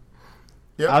blah.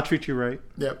 Yep. I'll treat you right.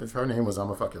 Yep. If her name was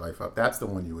I'ma fuck your life up, that's the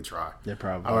one you would try. Yeah,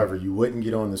 probably. However, you wouldn't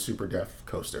get on the Super Death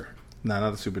coaster. No,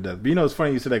 not the Super Death. But you know, it's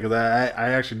funny you said that because I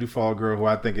actually do follow a girl who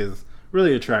I think is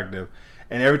really attractive,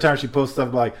 and every time she posts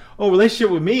stuff like, "Oh,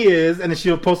 relationship with me is," and then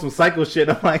she'll post some psycho shit.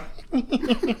 I'm like,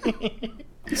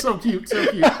 so cute.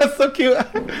 So cute.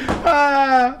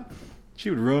 She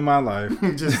would ruin my life.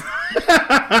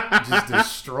 just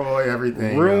destroy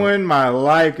everything. Ruin my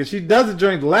life. Because she does it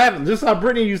during laughing. Just how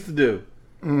Britney used to do.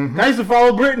 Mm-hmm. I used to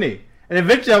follow Britney. And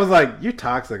eventually I was like, you're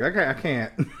toxic. I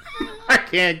can't. I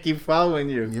can't keep following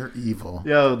you. You're evil.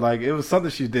 Yo, like, it was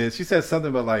something she did. She said something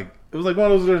about, like, it was like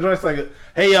one of those joints, like,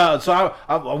 hey, so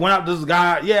I went out to this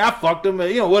guy. Yeah, I fucked him.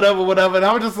 And, whatever. And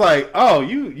I was just like, oh,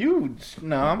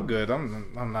 no, I'm good.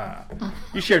 I'm not.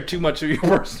 You shared too much of your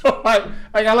personal life.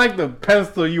 Like, I like the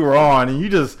pedestal you were on, and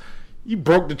you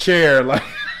broke the chair. Like,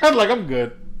 I was like, I'm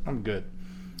good.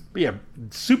 But yeah,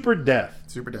 super death.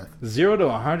 0 to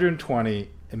 120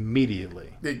 immediately.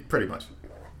 Pretty much.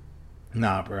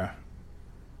 Nah, bruh.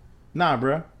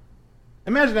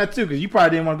 Imagine that too, because you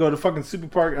probably didn't want to go to the fucking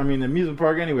the amusement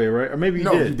park anyway, right? Or maybe you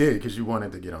did. No, you did, because you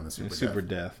wanted to get on the super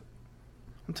death.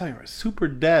 I'm telling you, right, super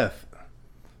death.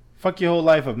 Fuck your whole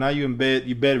life up. Now you in bed,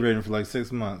 you bedridden for like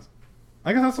 6 months.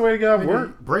 I guess that's the way to get off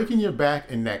work. Breaking your back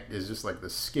and neck is just like the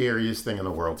scariest thing in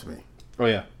the world to me. Oh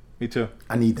yeah, me too.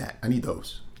 I need that. I need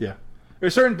those. Yeah.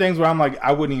 There's certain things where I'm like,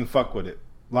 I wouldn't even fuck with it.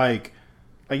 Like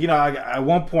at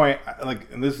one point,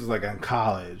 and this is like in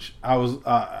college,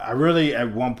 I really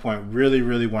at one point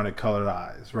really wanted colored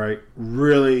eyes, right?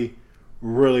 Really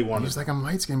wanted. It's like I'm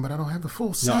light skinned, but I don't have the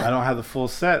full set. No, I don't have the full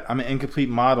set. I'm an incomplete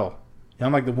model.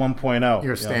 I'm like the 1.0.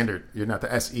 You're a standard. You're not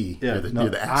the SE. Yeah, you're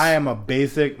the S. I am a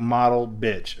basic model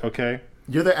bitch, okay?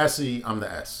 You're the SE, I'm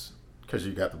the S. Because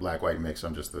you got the black-white mix.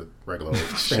 I'm just the regular old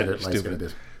standard light-skinned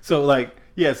bitch. So,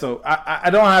 I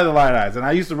don't have the light eyes. And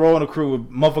I used to roll in a crew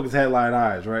with motherfuckers had light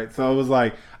eyes, right? So it was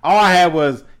like, all I had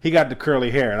was, he got the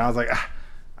curly hair. And I was like,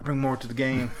 I bring more to the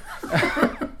game.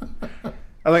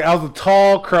 I was a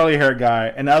tall, curly hair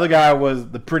guy. And the other guy was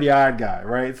the pretty-eyed guy,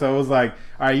 right? So it was like,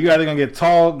 all right, you either going to get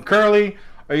tall and curly,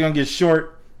 or you're going to get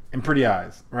short and pretty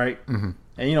eyes, right? Mm-hmm.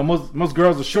 And, most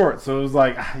girls are short. So it was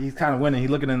like, he's kind of winning. He's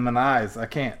looking in my eyes. I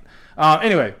can't.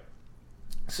 Anyway,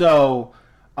 so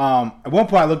at one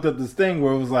point I looked up this thing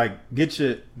where it was like get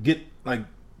like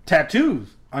tattoos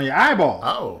on your eyeballs.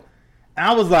 Oh, and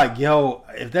I was like, yo,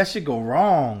 if that shit go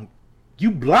wrong,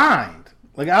 you blind.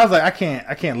 Like I was like,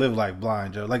 I can't live like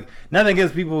blind, Joe. Like nothing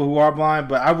against people who are blind,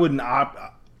 but I wouldn't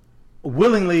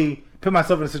willingly put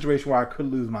myself in a situation where I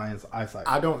could lose my eyesight.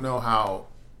 I don't know how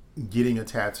getting a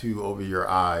tattoo over your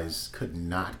eyes could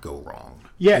not go wrong.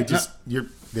 Yeah,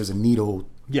 there's a needle.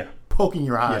 Yeah. Poking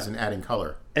your eyes and adding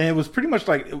color. And it was pretty much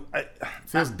like... It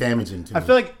feels damaging to me. I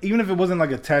feel like even if it wasn't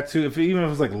like a tattoo, even if it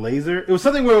was like laser, it was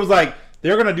something where it was like,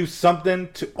 they're going to do something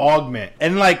to augment.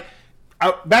 And like,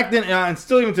 back then, and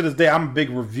still even to this day, I'm a big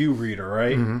review reader,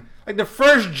 right? Mm-hmm. Like the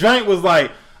first joint was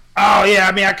like, oh yeah,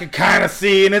 I mean, I could kind of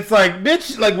see. And it's like,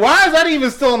 bitch, like why is that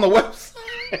even still on the website?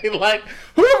 Like,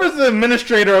 whoever's the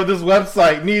administrator of this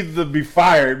website needs to be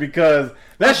fired because...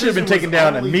 That should have been taken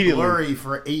down immediately. Blurry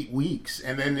for 8 weeks,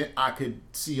 and then I could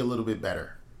see a little bit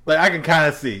better. Like I can kind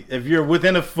of see if you're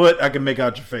within a foot, I can make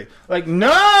out your face.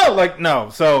 No.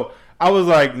 So I was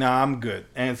like, nah, I'm good.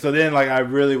 And so then, like, I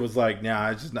really was like,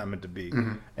 nah, it's just not meant to be.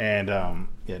 Mm-hmm. And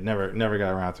never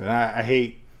got around to it. And I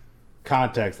hate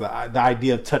context, the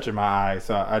idea of touching my eye,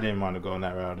 so I didn't want to go in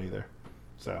that route either.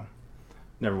 So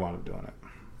never wound up doing it.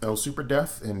 No super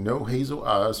death and no hazel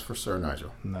eyes for Sir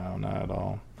Nigel. No, not at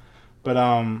all. But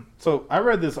so I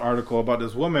read this article about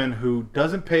this woman who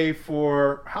doesn't pay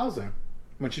for housing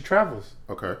when she travels.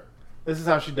 Okay. This is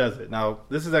how she does it. Now,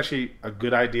 this is actually a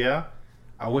good idea.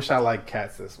 I wish I liked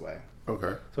cats this way.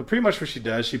 Okay. So pretty much what she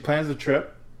does, she plans a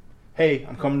trip. Hey,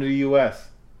 I'm coming to the U.S.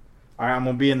 All right, I'm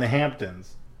going to be in the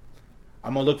Hamptons.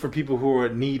 I'm going to look for people who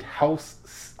need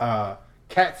house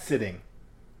cat sitting.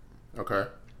 Okay.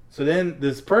 So then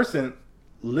this person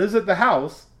lives at the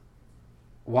house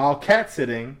while cat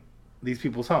sitting these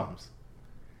people's homes.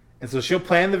 And so she'll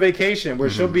plan the vacation where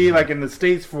she'll be like in the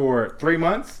States for 3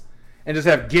 months and just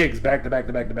have gigs back to back.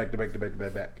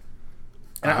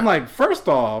 And I'm like, first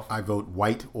off, I vote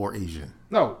white or Asian.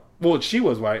 No, well, she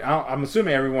was white. I'm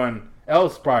assuming everyone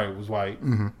else probably was white,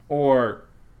 or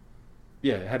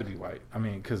yeah, it had to be white. I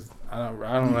mean, because I don't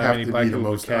know any black people.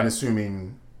 Most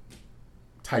unassuming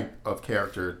type of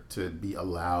character to be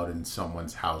allowed in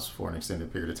someone's house for an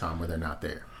extended period of time where they're not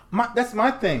there. That's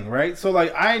my thing, right? So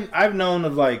like I've known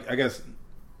of like I guess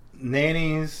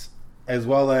nannies as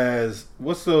well as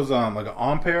what's those like an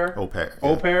au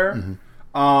pair,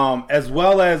 as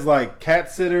well as like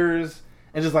cat sitters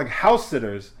and just like house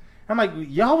sitters. I'm like,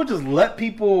 y'all would just let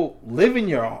people live in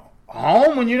your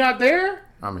home when you're not there?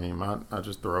 I mean, I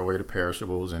just throw away the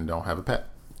perishables and don't have a pet.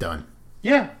 Done.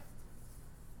 Yeah.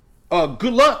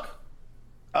 Good luck.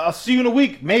 I'll see you in a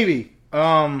week, maybe.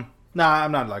 Nah,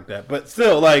 I'm not like that. But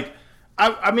still, like,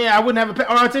 I mean, I wouldn't have a pet.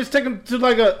 Or I'd just take them to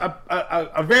like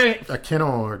a very a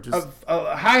kennel or just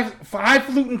a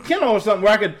high-falutin kennel or something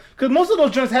where I could, because most of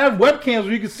those joints have webcams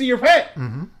where you can see your pet.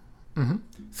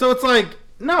 So it's like,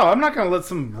 no, I'm not gonna let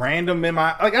some random in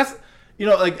my like that's You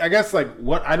know, like I guess like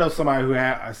what I know somebody who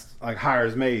like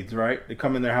hires maids, right? They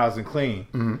come in their house and clean.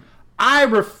 Mm-hmm. I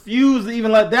refuse to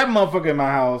even let that motherfucker in my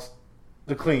house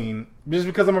to clean just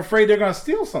because I'm afraid they're gonna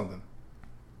steal something.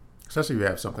 Especially if you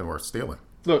have something worth stealing.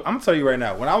 Look, I'm gonna tell you right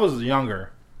now. When I was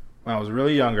younger, when I was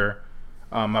really younger,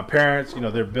 my parents, you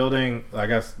know, they're building, I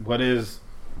guess, what is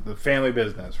the family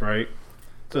business, right?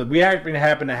 So we happened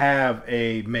to have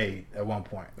a maid at one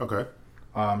point. Okay.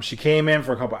 She came in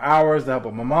for a couple hours to help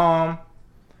with my mom.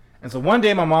 And so one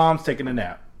day my mom's taking a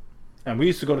nap. And we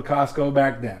used to go to Costco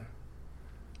back then.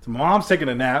 So my mom's taking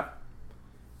a nap.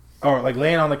 Or like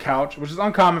laying on the couch, which is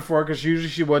uncommon for her because usually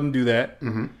she wouldn't do that.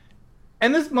 Mm-hmm.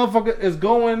 And this motherfucker is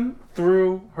going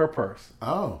through her purse.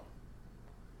 Oh.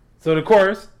 So of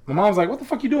course, my mom's like, what the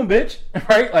fuck you doing, bitch?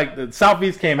 Right? Like the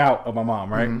Southeast came out of my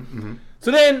mom, right? Mm-hmm. Mm-hmm.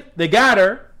 So then they got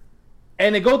her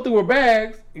and they go through her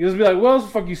bags. You just be like, what else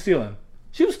the fuck you stealing?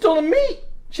 She was stealing meat.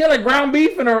 She had like ground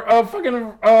beef in her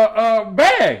fucking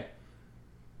bag.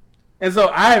 And so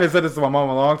I haven't said this to my mom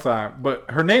in a long time, but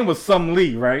her name was Some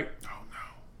Lee, right? Oh no.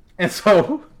 And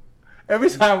so every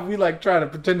time we like try to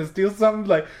pretend to steal something,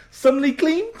 like Some Lee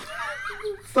clean,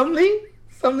 Some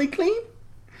Lee clean,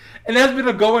 and that's been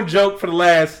a going joke for the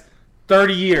last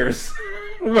 30 years,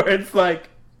 where it's like,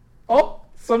 oh,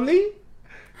 Some Lee,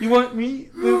 you want me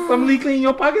to Some Lee clean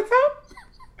your pockets out?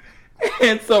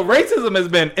 And so racism has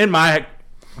been in my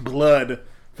blood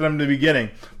from the beginning.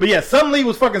 But yeah, Some Lee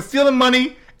was fucking stealing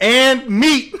money and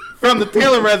meat from the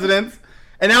Taylor residence,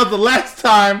 and that was the last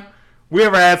time we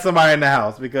ever had somebody in the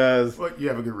house because Well, you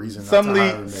have a good reason. Some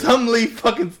Lee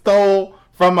fucking stole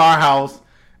from our house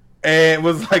and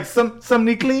was like, Some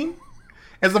Lee clean?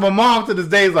 And so my mom to this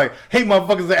day is like, hey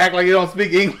motherfuckers that act like you don't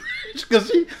speak English.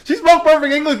 Because she spoke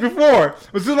perfect English before.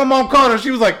 But as soon as my mom called her,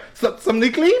 she was like, Some Lee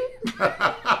clean?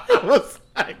 It was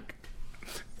like,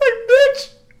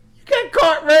 bitch, you got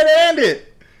caught red-handed.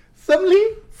 Some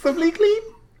Lee clean?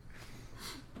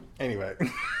 Anyway.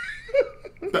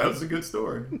 That was a good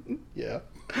story. Yeah.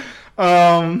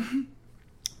 Quora?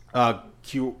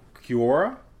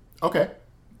 Okay.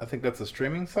 I think that's a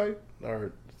streaming site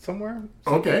or somewhere.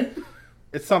 Okay.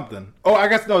 It's something. Oh, I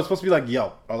guess no. It's supposed to be like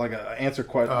Yelp or like an answer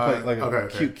question, like a okay.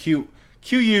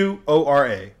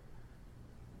 Quora.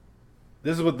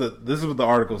 This is what the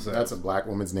article says. That's a black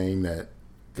woman's name that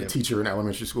the teacher in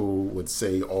elementary school would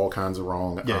say all kinds of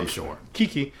wrong. I'm sure.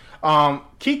 Kiki.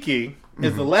 Kiki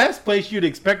is the last place you'd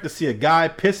expect to see a guy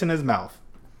piss in his mouth.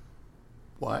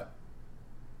 What?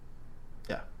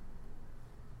 Yeah.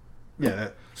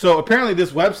 Yeah. So apparently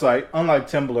this website, unlike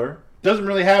Tumblr, doesn't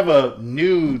really have a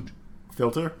nude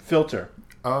filter.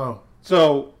 Oh.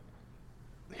 So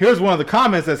here's one of the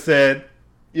comments that said,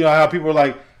 you know how people are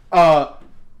like,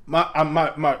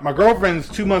 my girlfriend's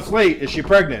 2 months late. Is she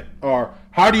pregnant? Or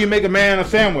how do you make a man a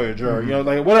sandwich? Or you know,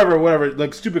 like whatever,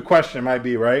 like stupid question it might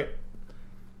be, right?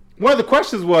 One of the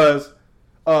questions was,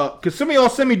 could some of y'all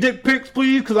send me dick pics,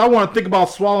 please? Because I want to think about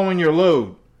swallowing your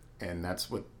load. And that's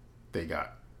what they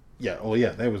got. Yeah. Oh yeah,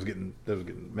 they was getting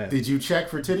mad. Did you check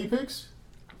for titty pics?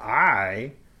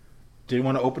 I didn't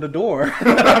want to open the door.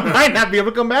 I might not be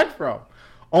able to come back from.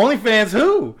 OnlyFans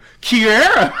who?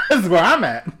 Kiera is where I'm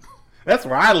at. That's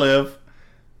where I live.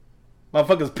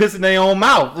 Motherfuckers pissing their own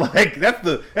mouth. Like that's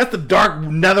the dark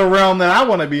nether realm that I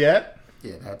want to be at.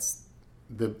 Yeah, that's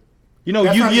the. You know,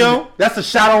 Yu-Gi-Oh? That's the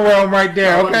shadow realm right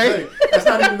there. Okay. That's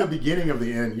not even the beginning of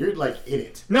the end. You're like in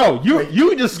it. No,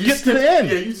 you just skip to the end.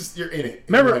 Yeah, you're in it.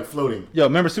 Remember, you're like floating. Yo,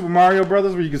 remember Super Mario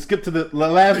Brothers where you can skip to the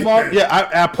last boss?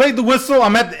 Yeah, I played the whistle.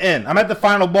 I'm at the end. I'm at the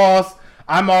final boss.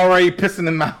 I'm already pissing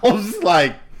in mouths.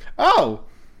 Like, oh,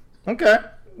 okay.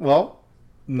 Well,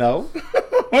 no.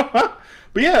 But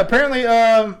yeah, apparently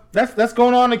that's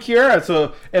going on in Kiera.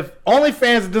 So if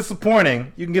OnlyFans is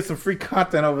disappointing, you can get some free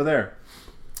content over there.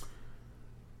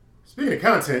 Speaking of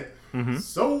content,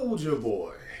 Soulja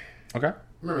Boy. Okay.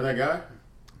 Remember that guy?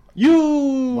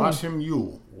 You Watch him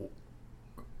Yule.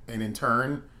 And in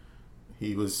turn,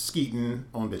 he was skeeting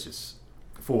on bitches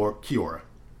for Kiora.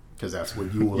 Because that's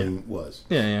what Yuling was.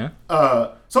 Yeah.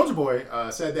 Soulja Boy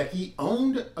said that he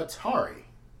owned Atari.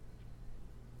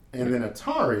 And then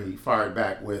Atari fired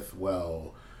back with,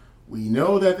 well, we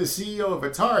know that the CEO of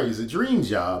Atari is a dream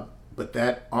job, but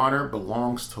that honor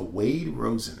belongs to Wade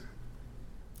Rosen.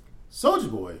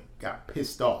 Soulja Boy got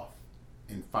pissed off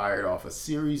and fired off a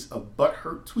series of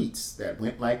butthurt tweets that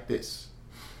went like this.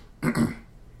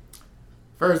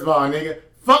 First of all, nigga,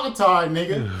 fuck Atari,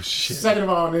 nigga. Oh, shit. Second of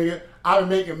all, nigga, I've been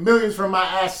making millions from my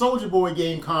ass Soulja Boy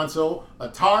game console.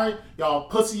 Atari, y'all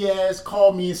pussy ass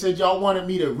called me and said y'all wanted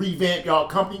me to revamp y'all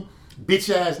company.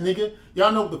 Bitch ass nigga.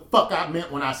 Y'all know what the fuck I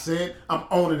meant when I said I'm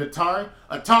owning Atari.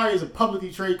 Atari is a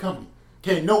publicly traded company.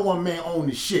 Can't no one man own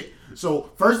this shit.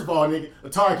 So, first of all, nigga,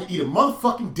 Atari can eat a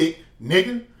motherfucking dick,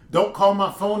 nigga. Don't call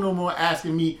my phone no more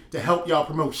asking me to help y'all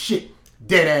promote shit.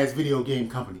 Dead-ass video game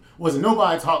company. Wasn't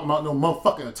nobody talking about no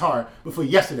motherfucking Atari before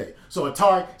yesterday. So,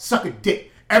 Atari, suck a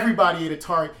dick. Everybody at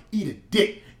Atari eat a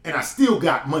dick. And I still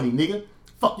got money, nigga.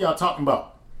 Fuck y'all talking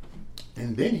about.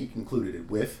 And then he concluded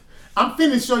it with, I'm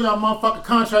finna show y'all motherfucking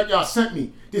contract y'all sent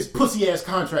me. This pussy-ass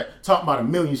contract talking about 1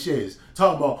 million shares.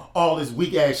 Talking about all this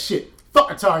weak-ass shit.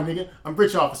 Fuck Atari, nigga. I'm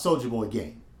rich off a Soulja Boy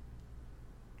game.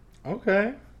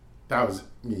 Okay. That was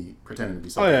me pretending to be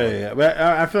Oh, something. yeah. But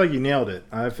I feel like you nailed it.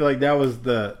 I feel like that was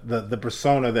the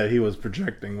persona that he was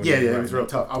projecting. Yeah, it was real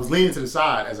tough. I was leaning to the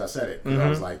side as I said it. I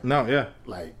was like, No, yeah.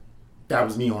 like, that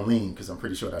was me on lean because I'm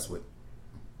pretty sure that's what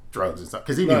drugs and stuff.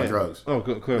 Because he be on drugs. Oh,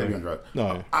 clearly. They be on drugs.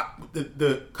 No.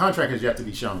 The contract has yet to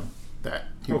be shown that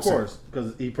he Of was course,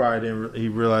 because he probably didn't. He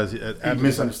realized he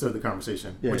misunderstood the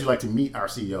conversation. Yeah. Would you like to meet our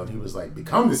CEO? And he was like,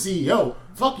 become the CEO?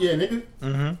 Fuck yeah, nigga.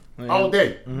 Mm-hmm. All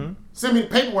day. Mm-hmm. Send me the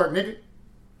paperwork, nigga.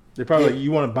 They're probably like,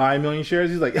 you want to buy 1 million shares?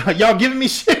 He's like, y'all giving me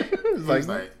shit. It's He was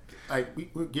like,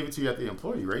 we'll give it to you at the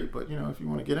employee rate, but, you know, if you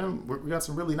want to get in, we got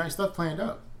some really nice stuff planned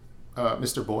up.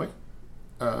 Mr. Boy,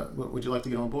 would you like to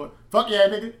get on board? Fuck yeah,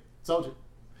 nigga. Soldier.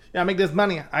 Yeah, I make this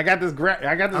money. I got this grip.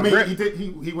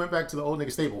 He went back to the old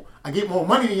nigga staple. I get more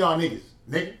money than y'all niggas,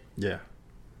 nigga. Yeah.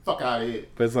 Fuck out of here.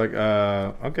 But it's like,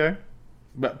 okay.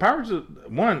 But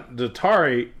the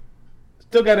Atari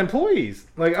still got employees.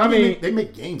 Like, I mean, they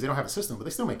make games. They don't have a system, but they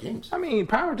still make games. I mean,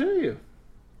 power to you.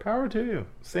 Power to you.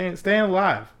 Staying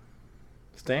alive.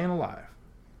 Staying alive.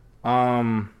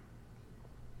 Oh.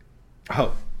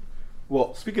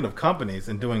 Well, speaking of companies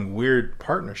and doing weird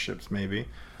partnerships, maybe,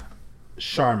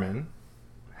 Charmin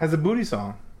has a booty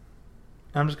song.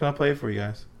 I'm just going to play it for you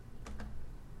guys.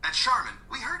 At Charmin,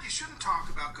 we heard you shouldn't talk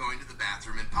about going to the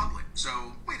bathroom in public,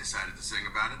 so we decided to sing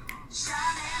about it.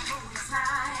 Charmin booty smile,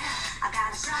 I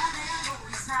got a Charmin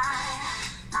booty smile,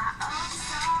 my own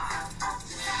star.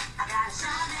 I got a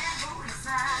Charmin booty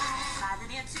smile,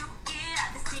 smiling into ear,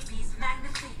 the CP's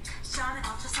magnifique. Charmin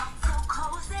ultra soft, so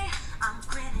cozy, I'm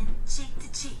grinning cheek to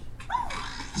cheek.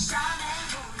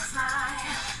 Charmin booty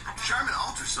smile. Charmin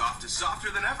Ultra Soft is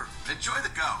softer than ever. Enjoy the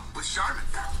go with Charmin.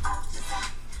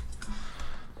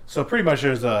 So pretty much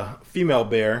there's a female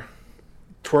bear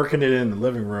twerking it in the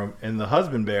living room, and the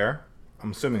husband bear,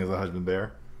 I'm assuming is a husband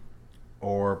bear,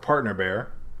 or partner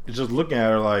bear, is just looking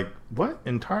at her like, what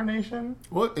in tarnation?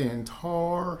 What in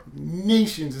tar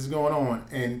nations is going on?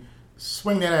 And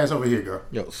swing that ass over here, girl.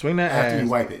 Yo, swing that ass. After you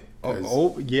wipe it.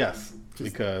 Oh, yes.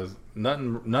 Because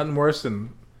nothing worse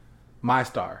than my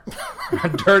star.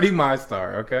 Dirty my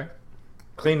star, okay?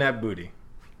 Clean that booty.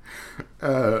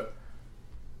 Sidebar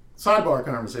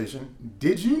conversation.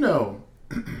 Did you know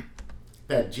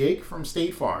that Jake from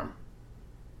State Farm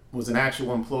was an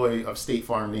actual employee of State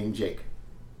Farm named Jake?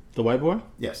 The white boy?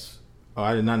 Yes. Oh,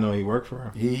 I did not know he worked for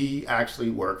her. He actually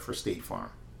worked for State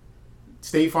Farm.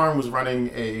 State Farm was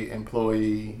running a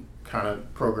employee kind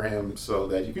of program so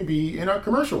that you can be in a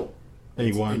commercial. And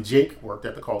he won. And Jake worked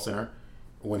at the call center.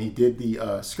 When he did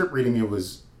the script reading, it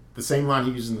was the same line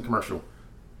he used in the commercial.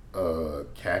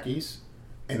 Khakis.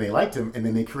 And they liked him, and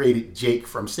then they created Jake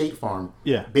from State Farm,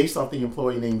 Yeah. based off the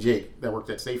employee named Jake that worked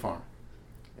at State Farm.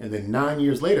 And then 9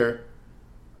 years later,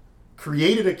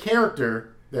 created a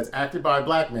character that's acted by a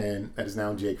black man that is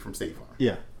now Jake from State Farm.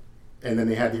 Yeah. And then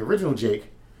they had the original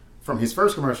Jake from his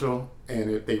first commercial,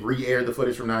 and they re-aired the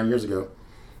footage from 9 years ago.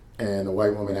 And the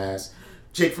white woman asked,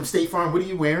 Jake from State Farm, what are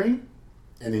you wearing?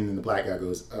 And then the black guy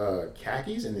goes,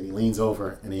 khakis? And then he leans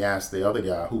over and he asks the other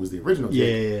guy, who was the original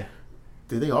Jake, Yeah.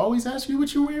 did they always ask you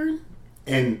what you're wearing?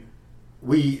 And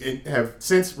we have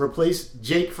since replaced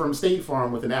Jake from State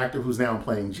Farm with an actor who's now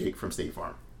playing Jake from State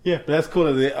Farm. Yeah, but that's cool.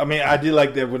 I mean, I did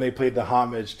like that when they played the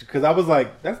homage, because I was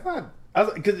like, that's not...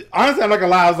 Because honestly, I'm not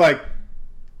going to lie, I was like,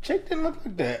 Jake didn't look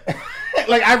like that.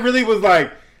 Like, I really was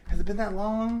like, has it been that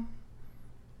long?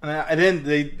 And then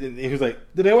he was like,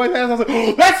 did they always ask? I was like,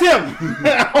 oh, that's him!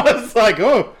 I was like,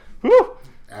 oh, whew.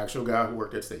 Actual guy who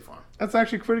worked at State Farm. That's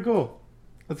actually pretty cool.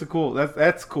 That's cool.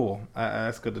 That's cool.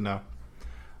 That's good to know.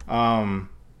 I don't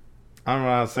know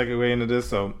how to segue into this.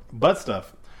 So, butt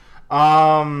stuff.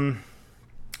 Came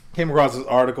across this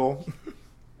article.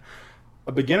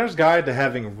 A beginner's guide to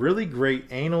having really great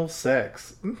anal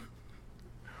sex.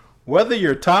 Whether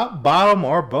you're top, bottom,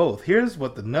 or both, here's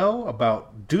what to know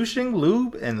about douching,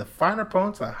 lube, and the finer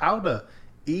points on how to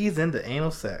ease into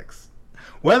anal sex.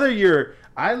 Whether you're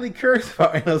idly curious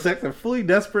about anal sex or fully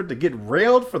desperate to get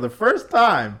railed for the first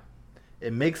time,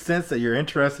 it makes sense that you're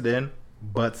interested in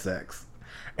butt sex.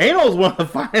 Anal is one of the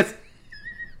finest...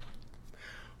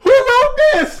 Who wrote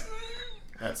this?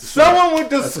 That's the Someone show. went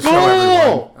to That's the show,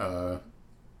 school. everyone.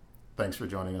 Thanks for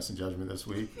joining us in Judgment this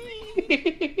week.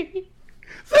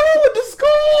 Someone went to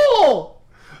school.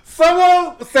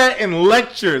 Someone sat in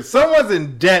lectures. Someone's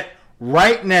in debt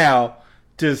right now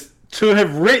to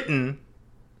have written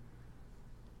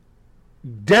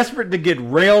desperate to get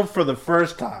railed for the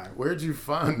first time. Where'd you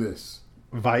find this?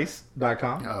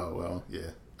 Vice.com. Oh, well,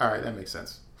 yeah. All right, that makes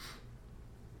sense.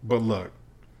 But look,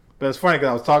 but it's funny because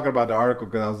I was talking about the article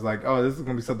because I was like, oh, this is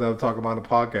going to be something I'll talk about on the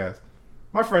podcast.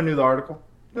 My friend knew the article.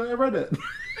 Yeah, I read it.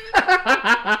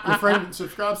 Your friend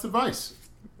subscribes to Vice.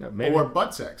 Yeah, maybe. Or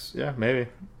butt sex. Yeah, maybe.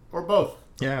 Or both.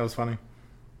 Yeah, it was funny.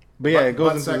 But yeah, it goes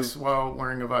butt into sex while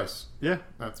wearing a Vice. Yeah.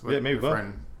 That's what maybe your both.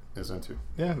 friend is into.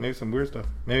 Yeah, maybe some weird stuff.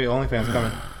 Maybe OnlyFans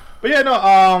coming. But yeah, no,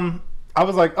 I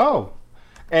was like, oh.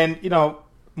 And, you know,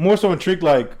 more so intrigued,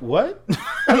 like, what?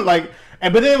 Like,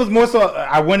 but then it was more so,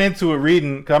 I went into it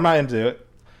reading, because I'm not into it.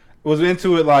 Was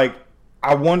into it like,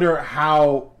 I wonder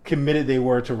how committed they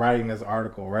were to writing this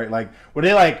article, right? Like, were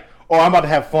they like, oh, I'm about to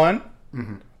have fun?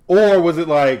 Mm-hmm. Or was it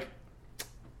like,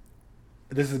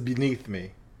 this is beneath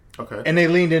me? Okay. And they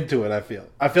leaned into it, I feel.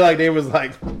 I feel like they was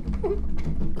like, They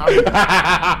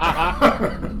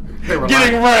were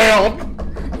getting like, railed.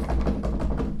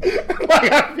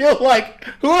 Like, I feel like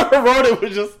whoever wrote it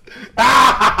was just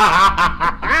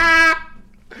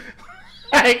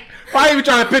like, why are you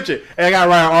trying to pitch it? And I gotta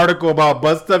write an article about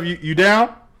butt stuff. You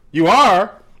down? You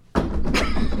are.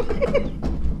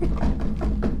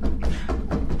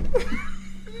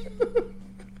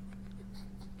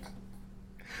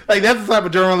 Like, that's the type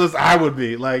of journalist I would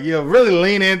be. Like, you know, really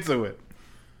lean into it.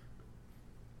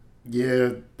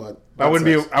 yeah, but I wouldn't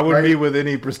sex, be. I wouldn't right? be with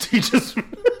any prestigious.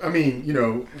 I mean, you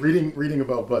know, reading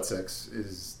about butt sex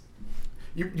is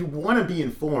you want to be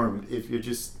informed if you're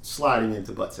just sliding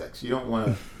into butt sex. You don't want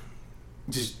to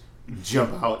just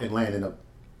jump out and land in a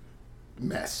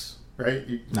mess, right?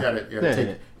 You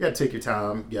gotta take your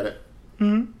time. You gotta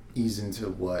ease into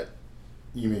what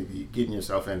you may be getting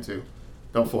yourself into.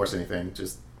 Don't force anything.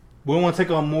 Just We don't want to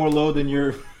take on more load than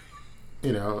you're.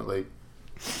 you know, like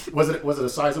was it a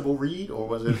sizable read or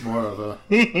was it more of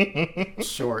a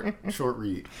short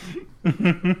read?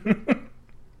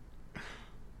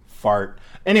 Fart.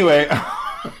 Anyway,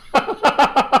 I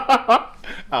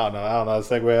don't know how to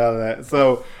segue out of that.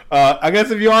 So, I guess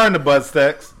if you are into butt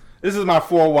sex, this is my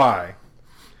 4 why.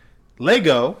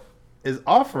 Lego is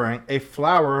offering a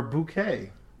flower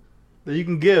bouquet that you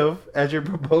can give as you're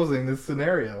proposing this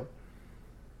scenario.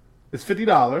 It's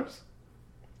 $50,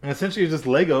 and essentially it's just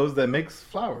Legos that makes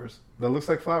flowers that looks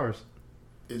like flowers.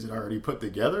 Is it already put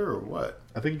together or what?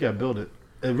 I think you gotta build it.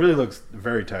 It really looks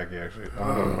very tacky, actually.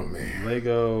 Oh, man.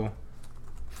 Lego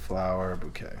flower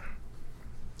bouquet.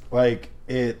 Like,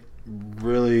 it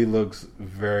really looks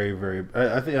very, very.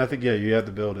 I think yeah, you have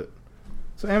to build it.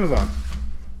 So Amazon.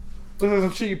 Look at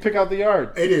some shit you pick out the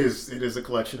yard. It is a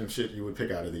collection of shit you would pick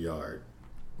out of the yard.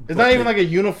 It's not even like a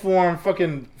uniform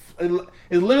fucking.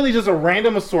 It's literally just a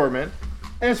random assortment,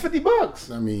 and it's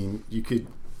 $50. I mean, you could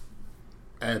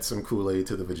add some Kool-Aid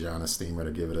to the vagina steamer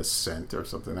to give it a scent or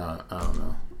something. I don't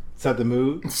know. Set the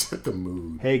mood. Set the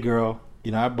mood. Hey girl,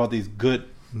 you know I bought these good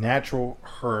natural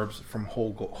herbs from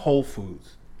Whole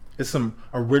Foods. It's some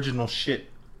original shit.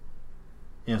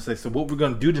 You know, so what we're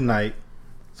gonna do tonight?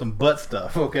 Some butt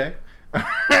stuff, okay?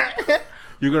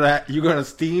 You're gonna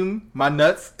steam my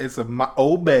nuts in some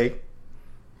Old Bay,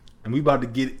 and we about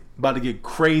to get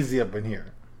crazy up in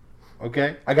here.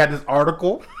 Okay, I got this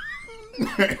article.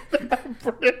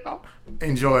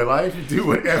 Enjoy life. Do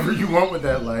whatever you want with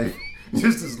that life,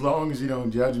 just as long as you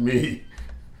don't judge me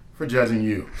for judging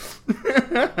you.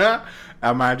 I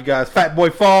remind you guys, Fat Boy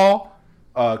Fall.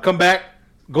 Come back.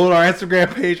 Go to our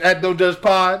Instagram page at Don't Judge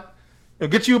Pod.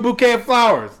 Get you a bouquet of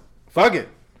flowers. Fuck it.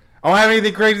 I don't have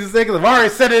anything crazy to say because I've already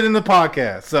said it in the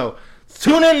podcast. So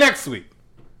tune in next week.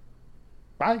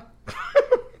 Bye.